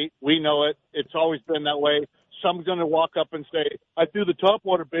big bait. We know it. It's always been that way. Someone's going to walk up and say, I threw the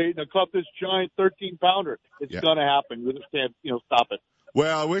topwater bait and I caught this giant 13-pounder. It's going to happen. You just can't, stop it.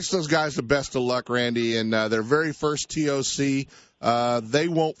 Well, I wish those guys the best of luck, Randy, and their very first TOC. They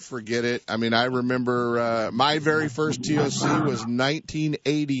won't forget it. I mean, I remember my very first TOC was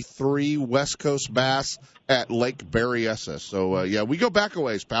 1983 West Coast Bass at Lake Berryessa. So, we go back a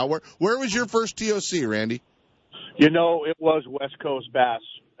ways, pal. Where was your first TOC, Randy? It was West Coast Bass.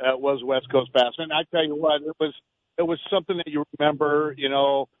 It was West Coast Bass. And I tell you what, it was something that you remember,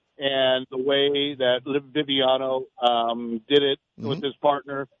 and the way that Viviano did it with his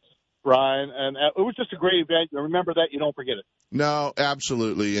partner, Brian. And it was just a great event. You remember that, you don't forget it. No,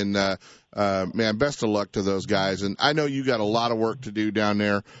 absolutely. And, man, best of luck to those guys. And I know you got a lot of work to do down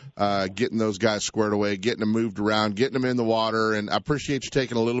there, getting those guys squared away, getting them moved around, getting them in the water. And I appreciate you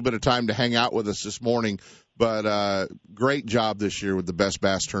taking a little bit of time to hang out with us this morning. But great job this year with the Best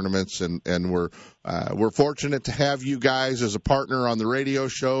Bass tournaments, and we're fortunate to have you guys as a partner on the radio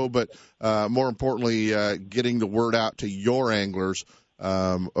show. But more importantly, getting the word out to your anglers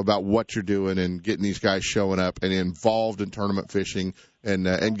about what you're doing and getting these guys showing up and involved in tournament fishing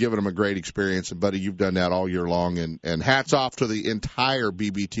and giving them a great experience. And buddy, you've done that all year long. And hats off to the entire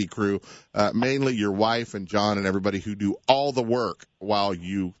BBT crew, mainly your wife and John and everybody who do all the work while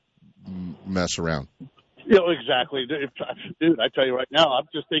you mess around. You know, exactly. Dude, I tell you right now, I'm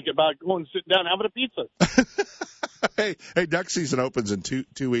just thinking about going and sitting down and having a pizza. Hey, duck season opens in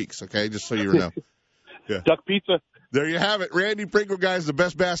two weeks, okay, just so you know. Yeah. Duck pizza. There you have it. Randy Pringle, guys, the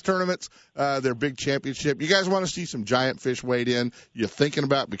best bass tournaments, their big championship. You guys want to see some giant fish weighed in? You're thinking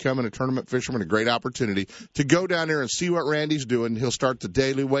about becoming a tournament fisherman, a great opportunity to go down there and see what Randy's doing. He'll start the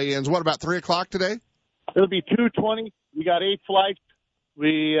daily weigh-ins. What, about 3 o'clock today? It'll be 2:20. We got 8 flights.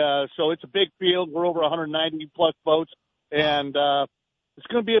 So it's a big field. We're over 190-plus boats, and it's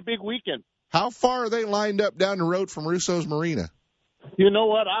going to be a big weekend. How far are they lined up down the road from Russo's Marina? You know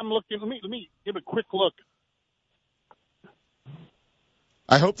what? I'm looking. Let me give a quick look.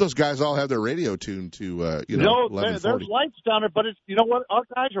 I hope those guys all have their radio tuned to, No, 1140. there's lights down there, but it's, you know what? Our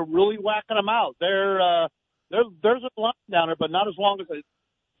guys are really whacking them out. There's a line down there, but not as long as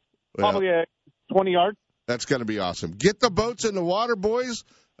probably 20 yards. That's going to be awesome. Get the boats in the water, boys.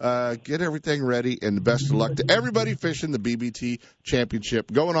 Get everything ready, and the best of luck to everybody fishing the BBT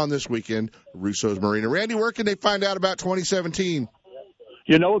Championship going on this weekend, Russo's Marina. Randy, where can they find out about 2017?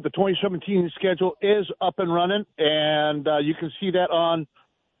 You know, the 2017 schedule is up and running, and you can see that on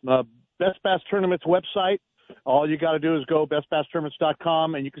Best Bass Tournament's website. All you got to do is go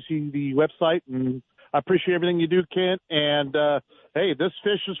bestbasstournaments.com, and you can see the website. And I appreciate everything you do, Kent. And, hey, this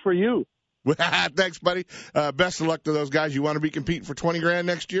fish is for you. Thanks, buddy. Best of luck to those guys. You want to be competing for $20,000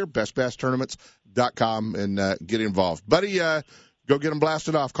 next year? bestbasstournaments.com and get involved. Buddy, go get them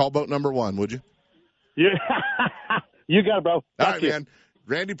blasted off. Call boat number 1, would you? Yeah. You got it, bro. All right, man.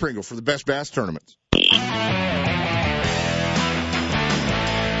 Randy Pringle for the Best Bass Tournaments.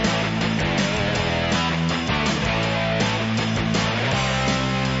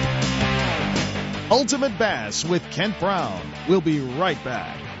 Ultimate Bass with Kent Brown. We'll be right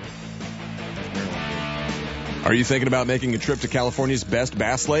back. Are you thinking about making a trip to California's best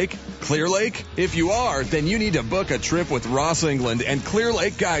bass lake, Clear Lake? If you are, then you need to book a trip with Ross England and Clear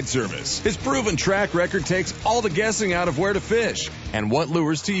Lake Guide Service. His proven track record takes all the guessing out of where to fish and what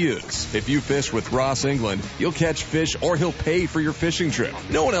lures to use. If you fish with Ross England, you'll catch fish or he'll pay for your fishing trip.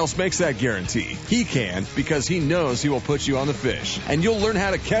 No one else makes that guarantee. He can because he knows he will put you on the fish and you'll learn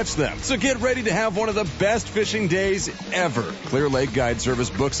how to catch them. So get ready to have one of the best fishing days ever. Clear Lake Guide Service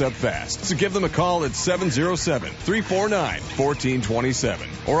books up fast. So give them a call at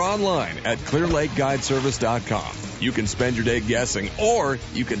 707-349-1427 or online at clearlakeguideservice.com. You can spend your day guessing, or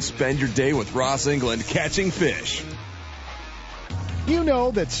you can spend your day with Ross England catching fish. You know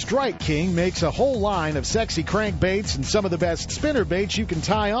that Strike King makes a whole line of sexy crankbaits and some of the best spinner baits you can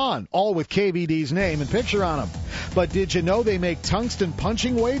tie on, all with KVD's name and picture on them. But did you know they make tungsten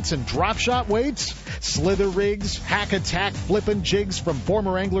punching weights and drop shot weights? Slither rigs, hack attack flippin' jigs from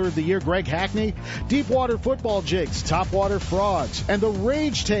former Angler of the Year Greg Hackney, deep water football jigs, top water frogs, and the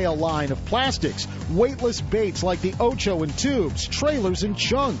Rage Tail line of plastics, weightless baits like the Ocho and tubes, trailers and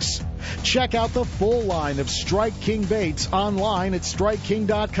chunks. Check out the full line of Strike King baits online at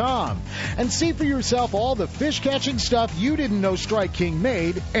StrikeKing.com and see for yourself all the fish-catching stuff you didn't know Strike King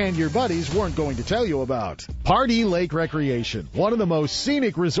made and your buddies weren't going to tell you about. Pardee Lake Recreation, one of the most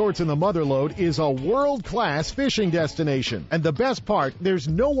scenic resorts in the Motherlode, is a world-class fishing destination. And the best part, there's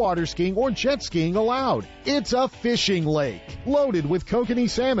no water skiing or jet skiing allowed. It's a fishing lake, loaded with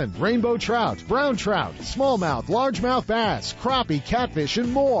kokanee salmon, rainbow trout, brown trout, smallmouth, largemouth bass, crappie, catfish,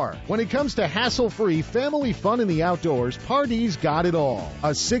 and more. When it comes to hassle-free family fun in the outdoors, Pardee's got it all. A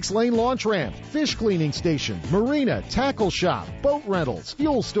 6-lane launch ramp, fish cleaning station, marina, tackle shop, boat rentals,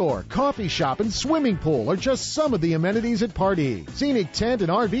 fuel store, coffee shop, and swimming pool are just some of the amenities at Pardee. Scenic tent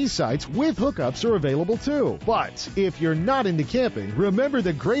and RV sites with hookups are available too. But if you're not into camping, remember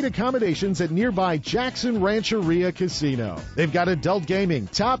the great accommodations at nearby Jackson Rancheria Casino. They've got adult gaming,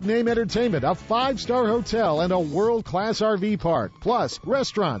 top-name entertainment, a 5-star hotel, and a world-class RV park, plus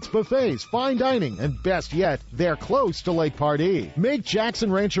restaurants, buffets, fine dining, and best yet, they're close to Lake Pardee. Make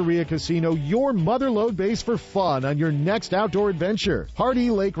Jackson Rancheria Casino your motherlode base for fun on your next outdoor adventure.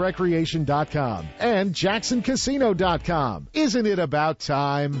 PardeeLakeRecreation.com and JacksonCasino.com. Isn't it about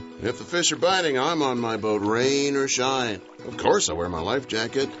time? If the fish are biting, I'm on my boat, rain or shine. Of course, I wear my life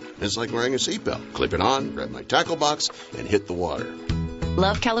jacket. It's like wearing a seatbelt. Clip it on, grab my tackle box, and hit the water.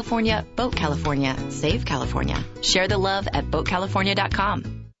 Love California, Boat California, Save California. Share the love at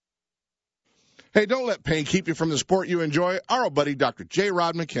BoatCalifornia.com. Hey, don't let pain keep you from the sport you enjoy. Our old buddy, Dr. J.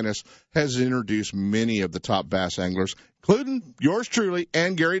 Rod McInnes, has introduced many of the top bass anglers, including yours truly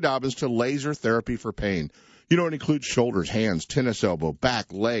and Gary Dobbins, to laser therapy for pain. You know, it includes shoulders, hands, tennis elbow,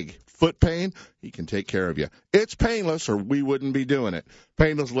 back, leg, foot pain. He can take care of you. It's painless, or we wouldn't be doing it.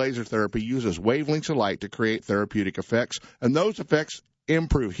 Painless laser therapy uses wavelengths of light to create therapeutic effects, and those effects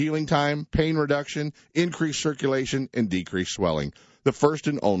improve healing time, pain reduction, increased circulation, and decreased swelling. The first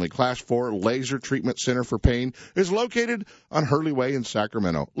and only Class 4 laser treatment center for pain is located on Hurley Way in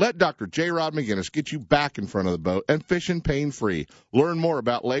Sacramento. Let Dr. J. Rod McGinnis get you back in front of the boat and fishing pain-free. Learn more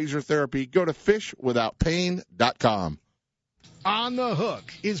about laser therapy. Go to fishwithoutpain.com. On the Hook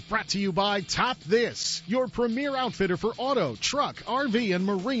is brought to you by Top This, your premier outfitter for auto, truck, RV, and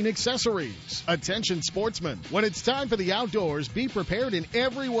marine accessories. Attention sportsmen, when it's time for the outdoors, be prepared in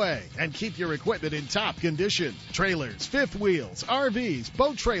every way and keep your equipment in top condition. Trailers, fifth wheels, RVs,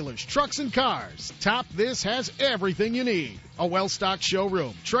 boat trailers, trucks, and cars. Top This has everything you need. A well-stocked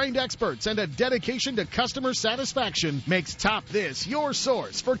showroom, trained experts, and a dedication to customer satisfaction makes Top This your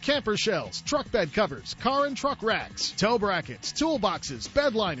source for camper shells, truck bed covers, car and truck racks, tow brackets, toolboxes,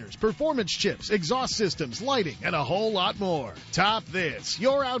 bed liners, performance chips, exhaust systems, lighting, and a whole lot more. Top This,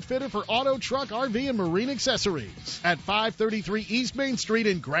 your outfitter for auto, truck, RV, and marine accessories at 533 East Main Street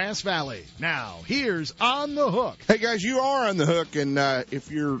in Grass Valley. Now, here's On the Hook. Hey, guys, you are on the hook, and if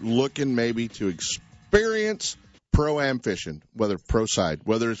you're looking maybe to experience Pro-Am fishing, whether pro side,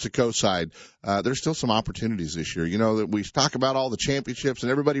 whether it's the co-side, there's still some opportunities this year. You know, that we talk about all the championships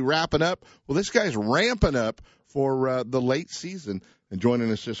and everybody wrapping up. Well, this guy's ramping up for the late season. And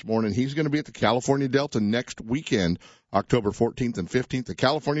joining us this morning, he's going to be at the California Delta next weekend, October 14th and 15th, the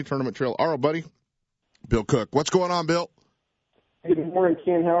California Tournament Trail. All right, buddy, Bill Cook. What's going on, Bill? Good morning,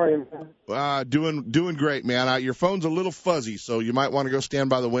 Ken. How are you, man? Doing great, man. Your phone's a little fuzzy, so you might want to go stand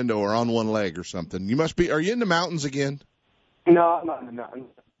by the window or on one leg or something. Are you in the mountains again? No, I'm not in the mountains.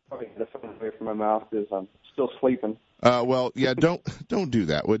 Probably get the phone away from my mouth because I'm still sleeping. Well, yeah, don't do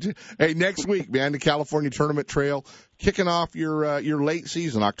that, would you? Hey, next week, man, the California Tournament Trail, kicking off your late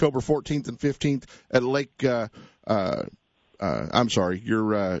season, October 14th and 15th at Lake. I'm sorry,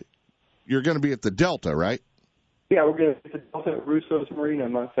 you're going to be at the Delta, right? Yeah, we're going to get the Delta at Russo's Marina,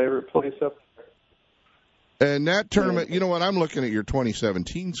 my favorite place up there. And that tournament, you know what, I'm looking at your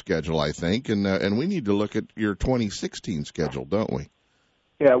 2017 schedule, I think, and we need to look at your 2016 schedule, don't we?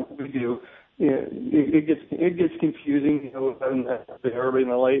 Yeah, we do. Yeah, it gets confusing, you know, the early and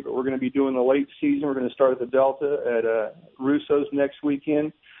the late, but we're going to be doing the late season. We're going to start at the Delta at Russo's next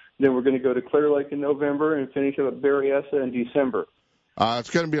weekend. Then we're going to go to Clear Lake in November and finish up at Berryessa in December. It's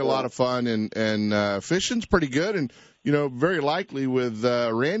going to be a lot of fun, and fishing's pretty good, and, you know, very likely with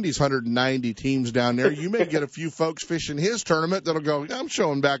Randy's 190 teams down there, you may get a few folks fishing his tournament that'll go, I'm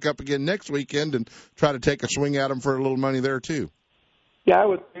showing back up again next weekend and try to take a swing at them for a little money there, too. Yeah, I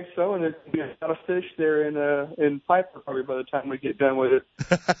would think so, and there's going to be a lot of fish there in Piper probably by the time we get done with it.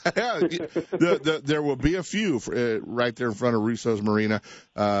 Yeah, there will be a few right there in front of Russo's Marina.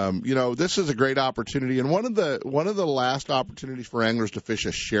 You know, this is a great opportunity, and one of the last opportunities for anglers to fish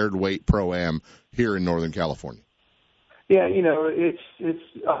a shared weight Pro-Am here in Northern California. Yeah, you know, it's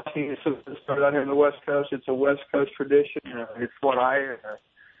started out here on the West Coast. It's a West Coast tradition. It's what I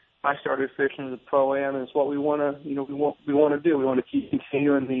started fishing as a Pro-Am, and it's what we want to, you know, we want to do. We want to keep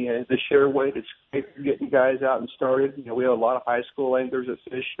continuing the share weight. It's great for getting guys out and started. You know, we have a lot of high school anglers that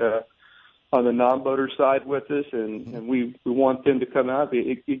fish on the non-boater side with us, and we want them to come out.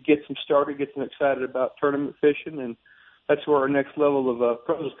 It gets them started, gets them excited about tournament fishing, and that's where our next level of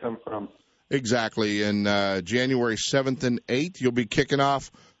pros come from. Exactly, and January 7th and 8th, you'll be kicking off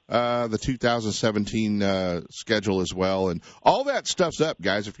the 2017 schedule as well. And all that stuff's up,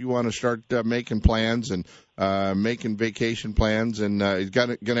 guys, if you want to start making plans and making vacation plans. And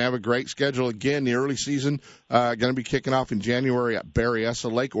going to have a great schedule again. The early season going to be kicking off in January at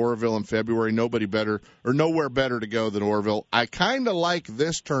Berryessa, Lake Oroville in February. Nowhere better to go than Oroville. I kind of like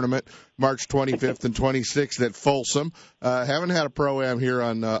this tournament, March 25th and 26th at Folsom. Haven't had a Pro-Am here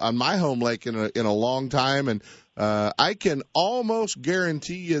on my home lake in a long time, and I can almost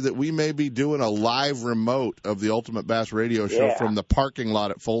guarantee you that we may be doing a live remote of the Ultimate Bass Radio Show from the parking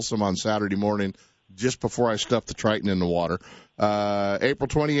lot at Folsom on Saturday morning, just before I stuff the Triton in the water. April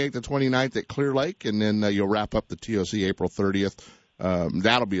 28th and 29th at Clear Lake, and then you'll wrap up the TOC April 30th.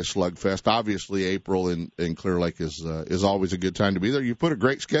 That'll be a slugfest. Obviously, April in Clear Lake is always a good time to be there. You put a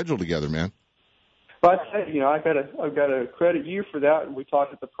great schedule together, man. Well, I tell you, I've got to credit you for that. And we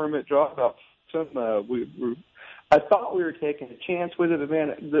talked at the permit draw about some. I thought we were taking a chance with it, but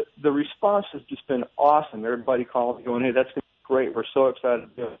man, the response has just been awesome. Everybody calling, going, "Hey, that's going to be great. We're so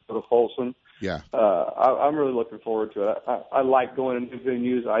excited to go to Folsom." Yeah. I'm really looking forward to it. I like going to new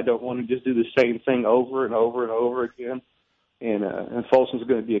venues. I don't want to just do the same thing over and over and over again. And Folsom's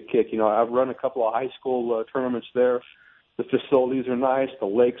going to be a kick. You know, I've run a couple of high school tournaments there. The facilities are nice. The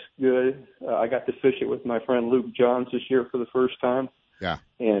lake's good. I got to fish it with my friend Luke Johns this year for the first time. Yeah.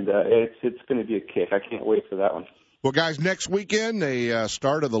 And it's going to be a kick. I can't wait for that one. Well, guys, next weekend, a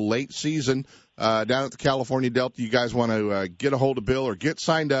start of the late season down at the California Delta. You guys want to get a hold of Bill or get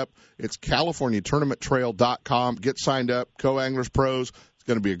signed up. It's CaliforniaTournamentTrail.com. Get signed up. Co-Anglers Pros. It's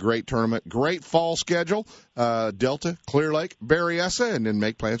going to be a great tournament. Great fall schedule. Delta, Clear Lake, Berryessa, and then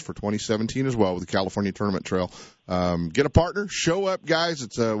make plans for 2017 as well with the California Tournament Trail. Get a partner. Show up, guys.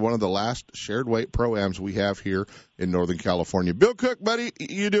 It's one of the last shared weight pro-ams we have here in Northern California. Bill Cook, buddy,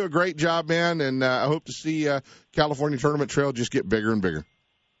 you do a great job, man, and I hope to see California Tournament Trail just get bigger and bigger.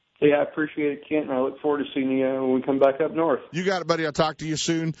 Yeah, I appreciate it, Kent, and I look forward to seeing you when we come back up north. You got it, buddy. I'll talk to you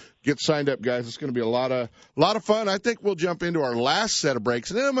soon. Get signed up, guys. It's going to be a lot of fun. I think we'll jump into our last set of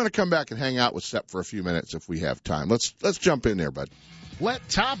breaks, and then I'm going to come back and hang out with Sepp for a few minutes if we have time. Let's jump in there, bud. Let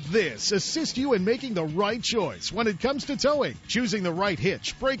Top This assist you in making the right choice when it comes to towing. Choosing the right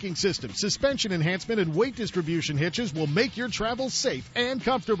hitch, braking system, suspension enhancement, and weight distribution hitches will make your travel safe and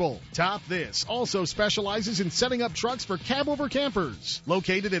comfortable. Top This also specializes in setting up trucks for cab-over campers.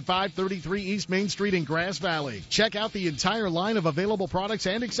 Located at 533 East Main Street in Grass Valley. Check out the entire line of available products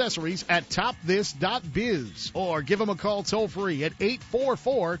and accessories at topthis.biz or give them a call toll-free at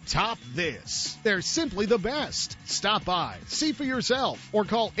 844-TOP-THIS. They're simply the best. Stop by, see for yourself, or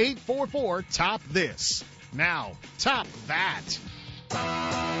call 844-TOP-THIS. Now, top that.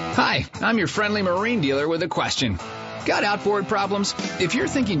 Hi, I'm your friendly marine dealer with a question. Got outboard problems? If you're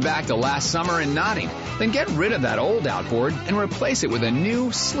thinking back to last summer and nodding, then get rid of that old outboard and replace it with a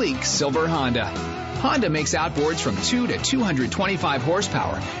new, sleek silver Honda. Honda makes outboards from 2 to 225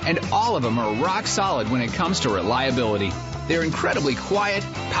 horsepower, and all of them are rock solid when it comes to reliability. They're incredibly quiet,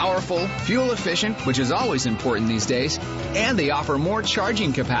 powerful, fuel efficient, which is always important these days, and they offer more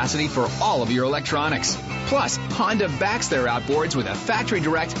charging capacity for all of your electronics. Plus, Honda backs their outboards with a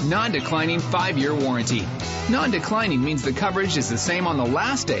factory-direct, non-declining 5-year warranty. Non-declining means the coverage is the same on the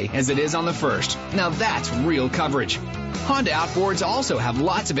last day as it is on the first. Now that's real coverage. Honda outboards also have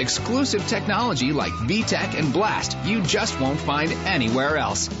lots of exclusive technology like VTEC and Blast you just won't find anywhere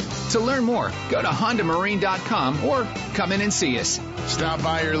else. To learn more, go to HondaMarine.com or come in and see us. Stop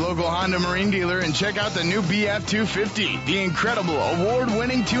by your local Honda Marine dealer and check out the new BF250, the incredible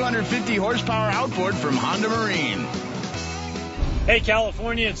award-winning 250 horsepower outboard from Honda Marine. Hey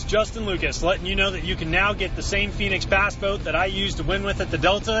California, it's Justin Lucas letting you know that you can now get the same Phoenix Bass boat that I used to win with at the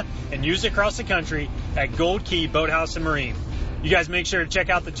Delta and use across the country at Gold Key Boathouse and Marine. You guys make sure to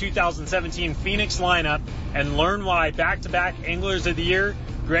check out the 2017 Phoenix lineup and learn why back-to-back Anglers of the Year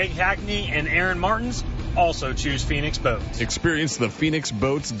Greg Hackney and Aaron Martins also choose Phoenix boats. Experience the Phoenix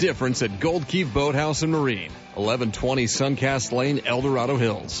boats difference at Gold Key Boathouse and Marine, 1120 Suncast Lane, El Dorado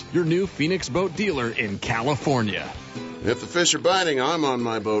Hills. Your new Phoenix boat dealer in California. If the fish are biting, I'm on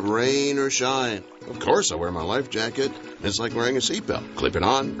my boat, rain or shine. Of course, I wear my life jacket. It's like wearing a seatbelt. Clip it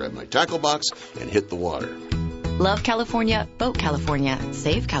on, grab my tackle box, and hit the water. Love California, Boat California,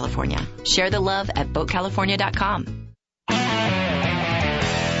 Save California. Share the love at BoatCalifornia.com.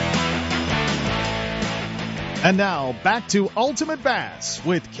 And now, back to Ultimate Bass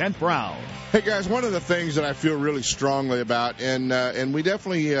with Kent Brown. Hey, guys, one of the things that I feel really strongly about, and we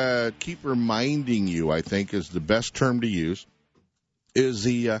definitely keep reminding you, I think is the best term to use, is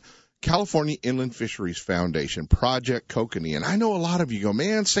the California Inland Fisheries Foundation, Project Kokanee. And I know a lot of you go,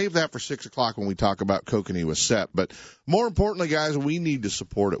 man, save that for 6 o'clock when we talk about Kokanee with Sepp. But more importantly, guys, we need to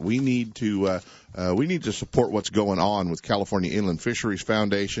support it. We need to support what's going on with California Inland Fisheries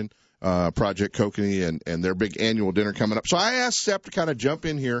Foundation, Project Kokanee, and their big annual dinner coming up. So I asked Sepp to kind of jump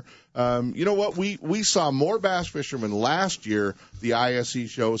in here. You know what? We saw more bass fishermen last year, the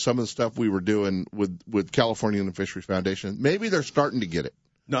ISE show, some of the stuff we were doing with California Inland Fisheries Foundation. Maybe they're starting to get it.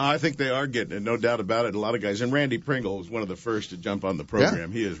 No, I think they are getting it, no doubt about it. A lot of guys. And Randy Pringle was one of the first to jump on the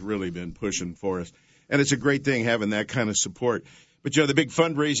program. Yeah. He has really been pushing for us. And it's a great thing having that kind of support. But, you know, the big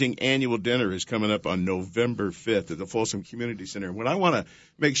fundraising annual dinner is coming up on November 5th at the Folsom Community Center. What I want to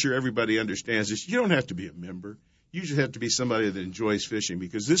make sure everybody understands is you don't have to be a member. You just have to be somebody that enjoys fishing,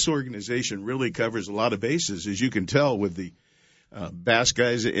 because this organization really covers a lot of bases, as you can tell with the bass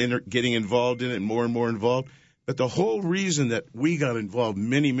guys getting involved in it, more and more involved. But the whole reason that we got involved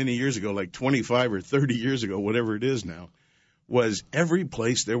many, many years ago, like 25 or 30 years ago, whatever it is now, was every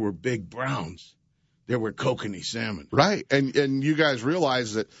place there were big browns, there were kokanee salmon. Right. And you guys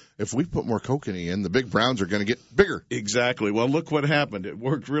realize that if we put more kokanee in, the big browns are going to get bigger. Exactly. Well, look what happened. It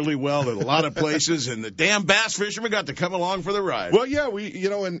worked really well at a lot of places, and the damn bass fishermen got to come along for the ride. Well, yeah,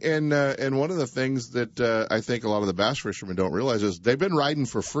 and one of the things that I think a lot of the bass fishermen don't realize is they've been riding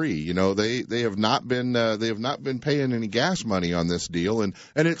for free. You know, they have not been paying any gas money on this deal, and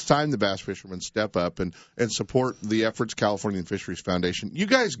it's time the bass fishermen step up and support the efforts California Fisheries Foundation. You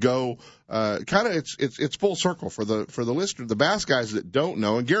guys go it's full circle for the listener, the bass guys that don't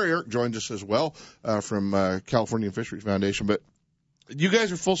know. And Gary Irk joins us as well from California Fisheries Foundation. But you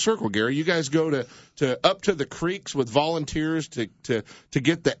guys are full circle, Gary. You guys go to up to the creeks with volunteers to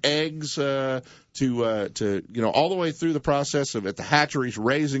get the eggs to all the way through the process of at the hatcheries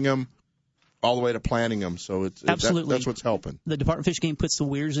raising them, all the way to planting them. So absolutely that's what's helping. The Department of Fish and Game puts the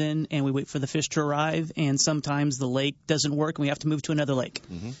weirs in, and we wait for the fish to arrive. And sometimes the lake doesn't work, and we have to move to another lake.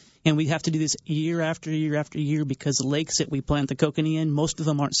 Mm-hmm. And we have to do this year after year after year because the lakes that we plant the kokanee in, most of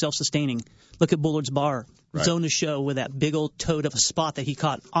them aren't self-sustaining. Look at Bullard's Bar. Right. Zona Show with that big old toad of a spot that he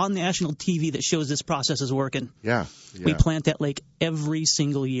caught on national TV that shows this process is working. Yeah. We plant that lake every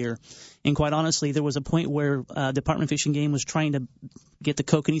single year. And quite honestly, there was a point where Department of Fish and Game was trying to get the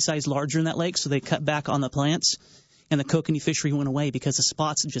kokanee size larger in that lake, so they cut back on the plants. And the kokanee fishery went away because the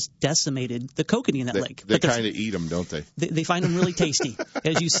spots just decimated the kokanee in that lake. They kind of eat them, don't they? They find them really tasty.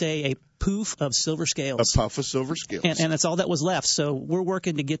 As you say, a poof of silver scales. A puff of silver scales. And that's all that was left. So we're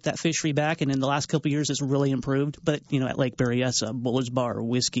working to get that fishery back, and in the last couple of years it's really improved. But, at Lake Berryessa, Bullard's Bar,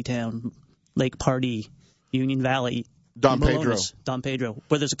 Whiskeytown, Lake Party, Union Valley, Don Pedro,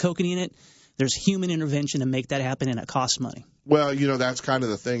 where there's a kokanee in it, there's human intervention to make that happen, and it costs money. Well, that's kind of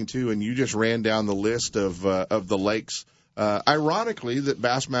the thing, too, and you just ran down the list of the lakes. Ironically, that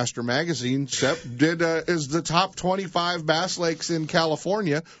Bassmaster Magazine is the top 25 bass lakes in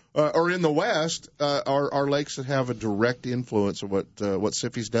California or in the West are lakes that have a direct influence of what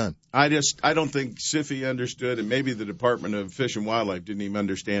SIFI's done. I don't think SIFI understood, and maybe the Department of Fish and Wildlife didn't even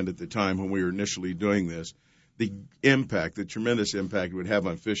understand at the time when we were initially doing this, the tremendous impact it would have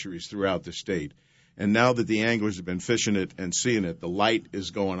on fisheries throughout the state. And now that the anglers have been fishing it and seeing it, the light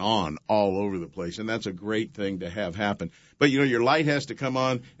is going on all over the place, and that's a great thing to have happen. But, your light has to come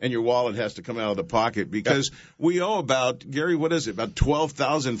on and your wallet has to come out of the pocket because we owe about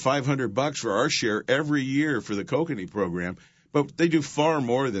 $12,500 for our share every year for the kokanee program. But they do far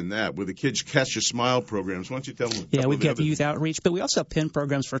more than that with the Kids Catch a Smile programs. Why don't you tell them? Yeah, we've got youth outreach, but we also have pen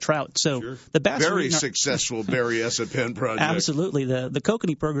programs for trout. So sure. The bass very successful Berryessa pen project. Absolutely, the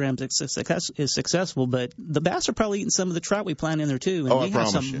kokanee program is successful, but the bass are probably eating some of the trout we plant in there too. And we have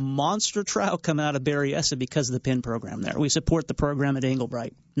some monster trout coming out of Berryessa because of the pen program there. We support the program at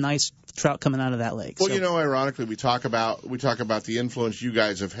Englebright. Nice trout coming out of that lake. Well, ironically, we talk about the influence you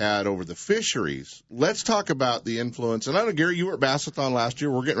guys have had over the fisheries. Let's talk about the influence. And I know, Gary, you were at Bassathon last year.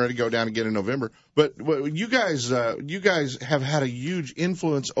 We're getting ready to go down again in November. But you guys have had a huge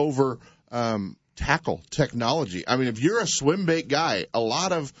influence over tackle technology. I mean, if you're a swim bait guy, a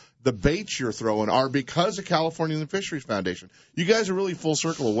lot of the baits you're throwing are because of California and the Fisheries Foundation. You guys are really full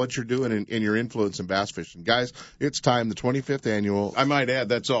circle of what you're doing in your influence in bass fishing. Guys, it's time, the 25th annual. I might add,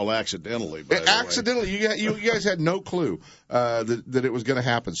 that's all accidentally, by the way. Accidentally. You guys had no clue that it was going to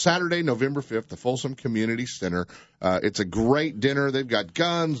happen. Saturday, November 5th, the Folsom Community Center. It's a great dinner. They've got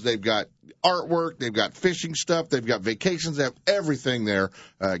guns. They've got artwork. They've got fishing stuff. They've got vacations. They have everything there.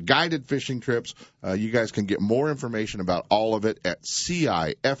 Guided fishing trips. You guys can get more information about all of it at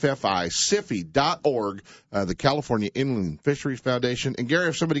CIFFI.org, the California Inland Fisheries Foundation. And, Gary,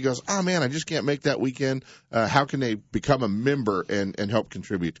 if somebody goes, man, I just can't make that weekend, how can they become a member and help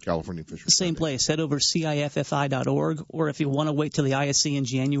contribute to California Fisheries Same Foundation? place. Head over to CIFFI.org, or if you want to wait till the ISC in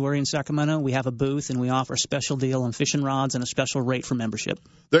January in Sacramento, we have a booth, and we offer a special deal on fishing rods and a special rate for membership.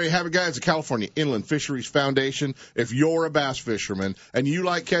 There you have it, guys, the California Inland Fisheries Foundation. If you're a bass fisherman and you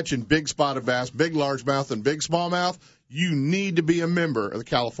like catching big spotted bass, big largemouth, and big smallmouth, you need to be a member of the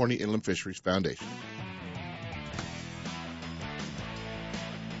California Inland Fisheries Foundation.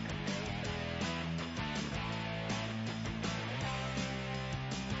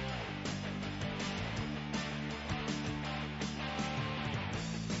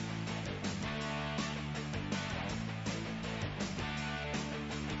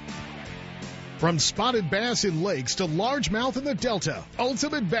 From spotted bass in lakes to largemouth in the Delta,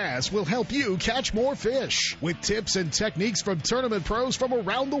 Ultimate Bass will help you catch more fish. With tips and techniques from tournament pros from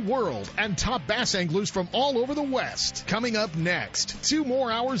around the world and top bass anglers from all over the West. Coming up next, 2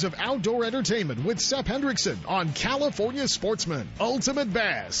 more hours of outdoor entertainment with Sepp Hendrickson on California Sportsman. Ultimate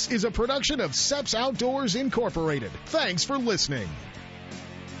Bass is a production of Sepp's Outdoors Incorporated. Thanks for listening.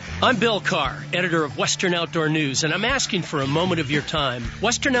 I'm Bill Carr, editor of Western Outdoor News, and I'm asking for a moment of your time.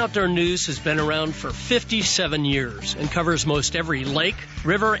 Western Outdoor News has been around for 57 years and covers most every lake,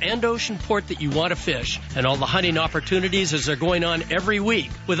 river, and ocean port that you want to fish, and all the hunting opportunities as they're going on every week,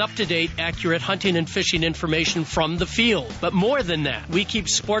 with up-to-date, accurate hunting and fishing information from the field. But more than that, we keep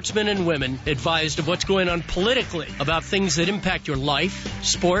sportsmen and women advised of what's going on politically, about things that impact your life,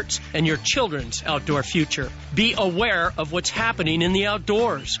 sports, and your children's outdoor future. Be aware of what's happening in the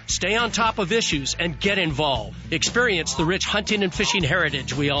outdoors. news. Stay on top of issues and get involved. Experience the rich hunting and fishing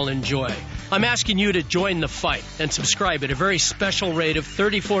heritage we all enjoy. I'm asking you to join the fight and subscribe at a very special rate of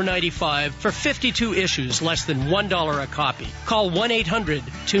 $34.95 for 52 issues, less than $1 a copy. Call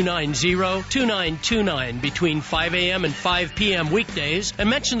 1-800-290-2929 between 5 a.m. and 5 p.m. weekdays and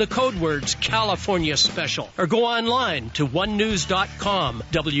mention the code words California Special. Or go online to onenews.com,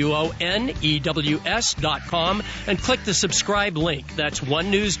 WONEWS.com, and click the subscribe link. That's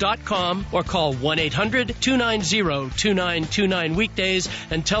onenews.com, or call 1-800-290-2929 weekdays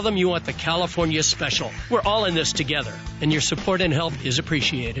and tell them you want the California Special. We're all in this together, and your support and help is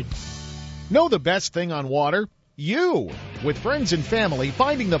appreciated. Know the best thing on water? You! With friends and family,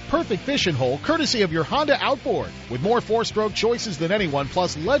 finding the perfect fishing hole courtesy of your Honda outboard. With more four-stroke choices than anyone,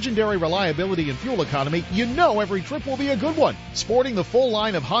 plus legendary reliability and fuel economy, you know every trip will be a good one. Sporting the full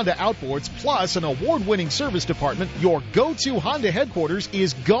line of Honda outboards, plus an award-winning service department, your go-to Honda headquarters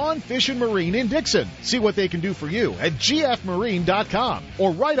is Gone Fishin' Marine in Dixon. See what they can do for you at gfmarine.com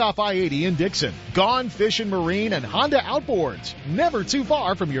or right off I-80 in Dixon. Gone Fishin' Marine and Honda outboards. Never too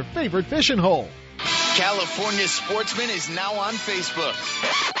far from your favorite fishing hole. California Sportsman is now on Facebook.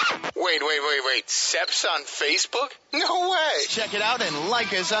 Wait. Sep's on Facebook? No way. Check it out and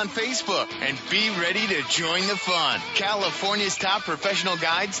like us on Facebook. And be ready to join the fun. California's top professional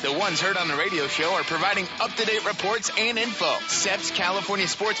guides, the ones heard on the radio show, are providing up-to-date reports and info. Sep's California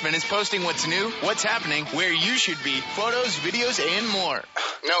Sportsman is posting what's new, what's happening, where you should be, photos, videos, and more.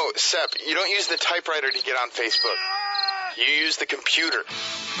 No, Sep, you don't use the typewriter to get on Facebook. You use the computer.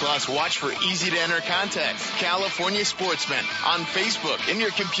 Plus, watch for easy-to-enter context. California Sportsman on Facebook, in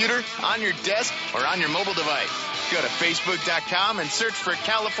your computer, on your desk, or on your mobile device. Go to Facebook.com and search for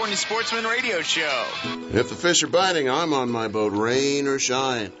California Sportsman Radio Show. If the fish are biting, I'm on my boat, rain or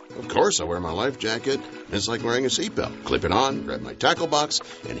shine. Of course, I wear my life jacket. It's like wearing a seatbelt. Clip it on, grab my tackle box,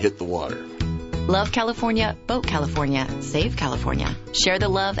 and hit the water. Love California, Boat California, Save California. Share the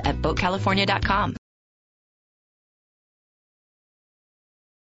love at BoatCalifornia.com.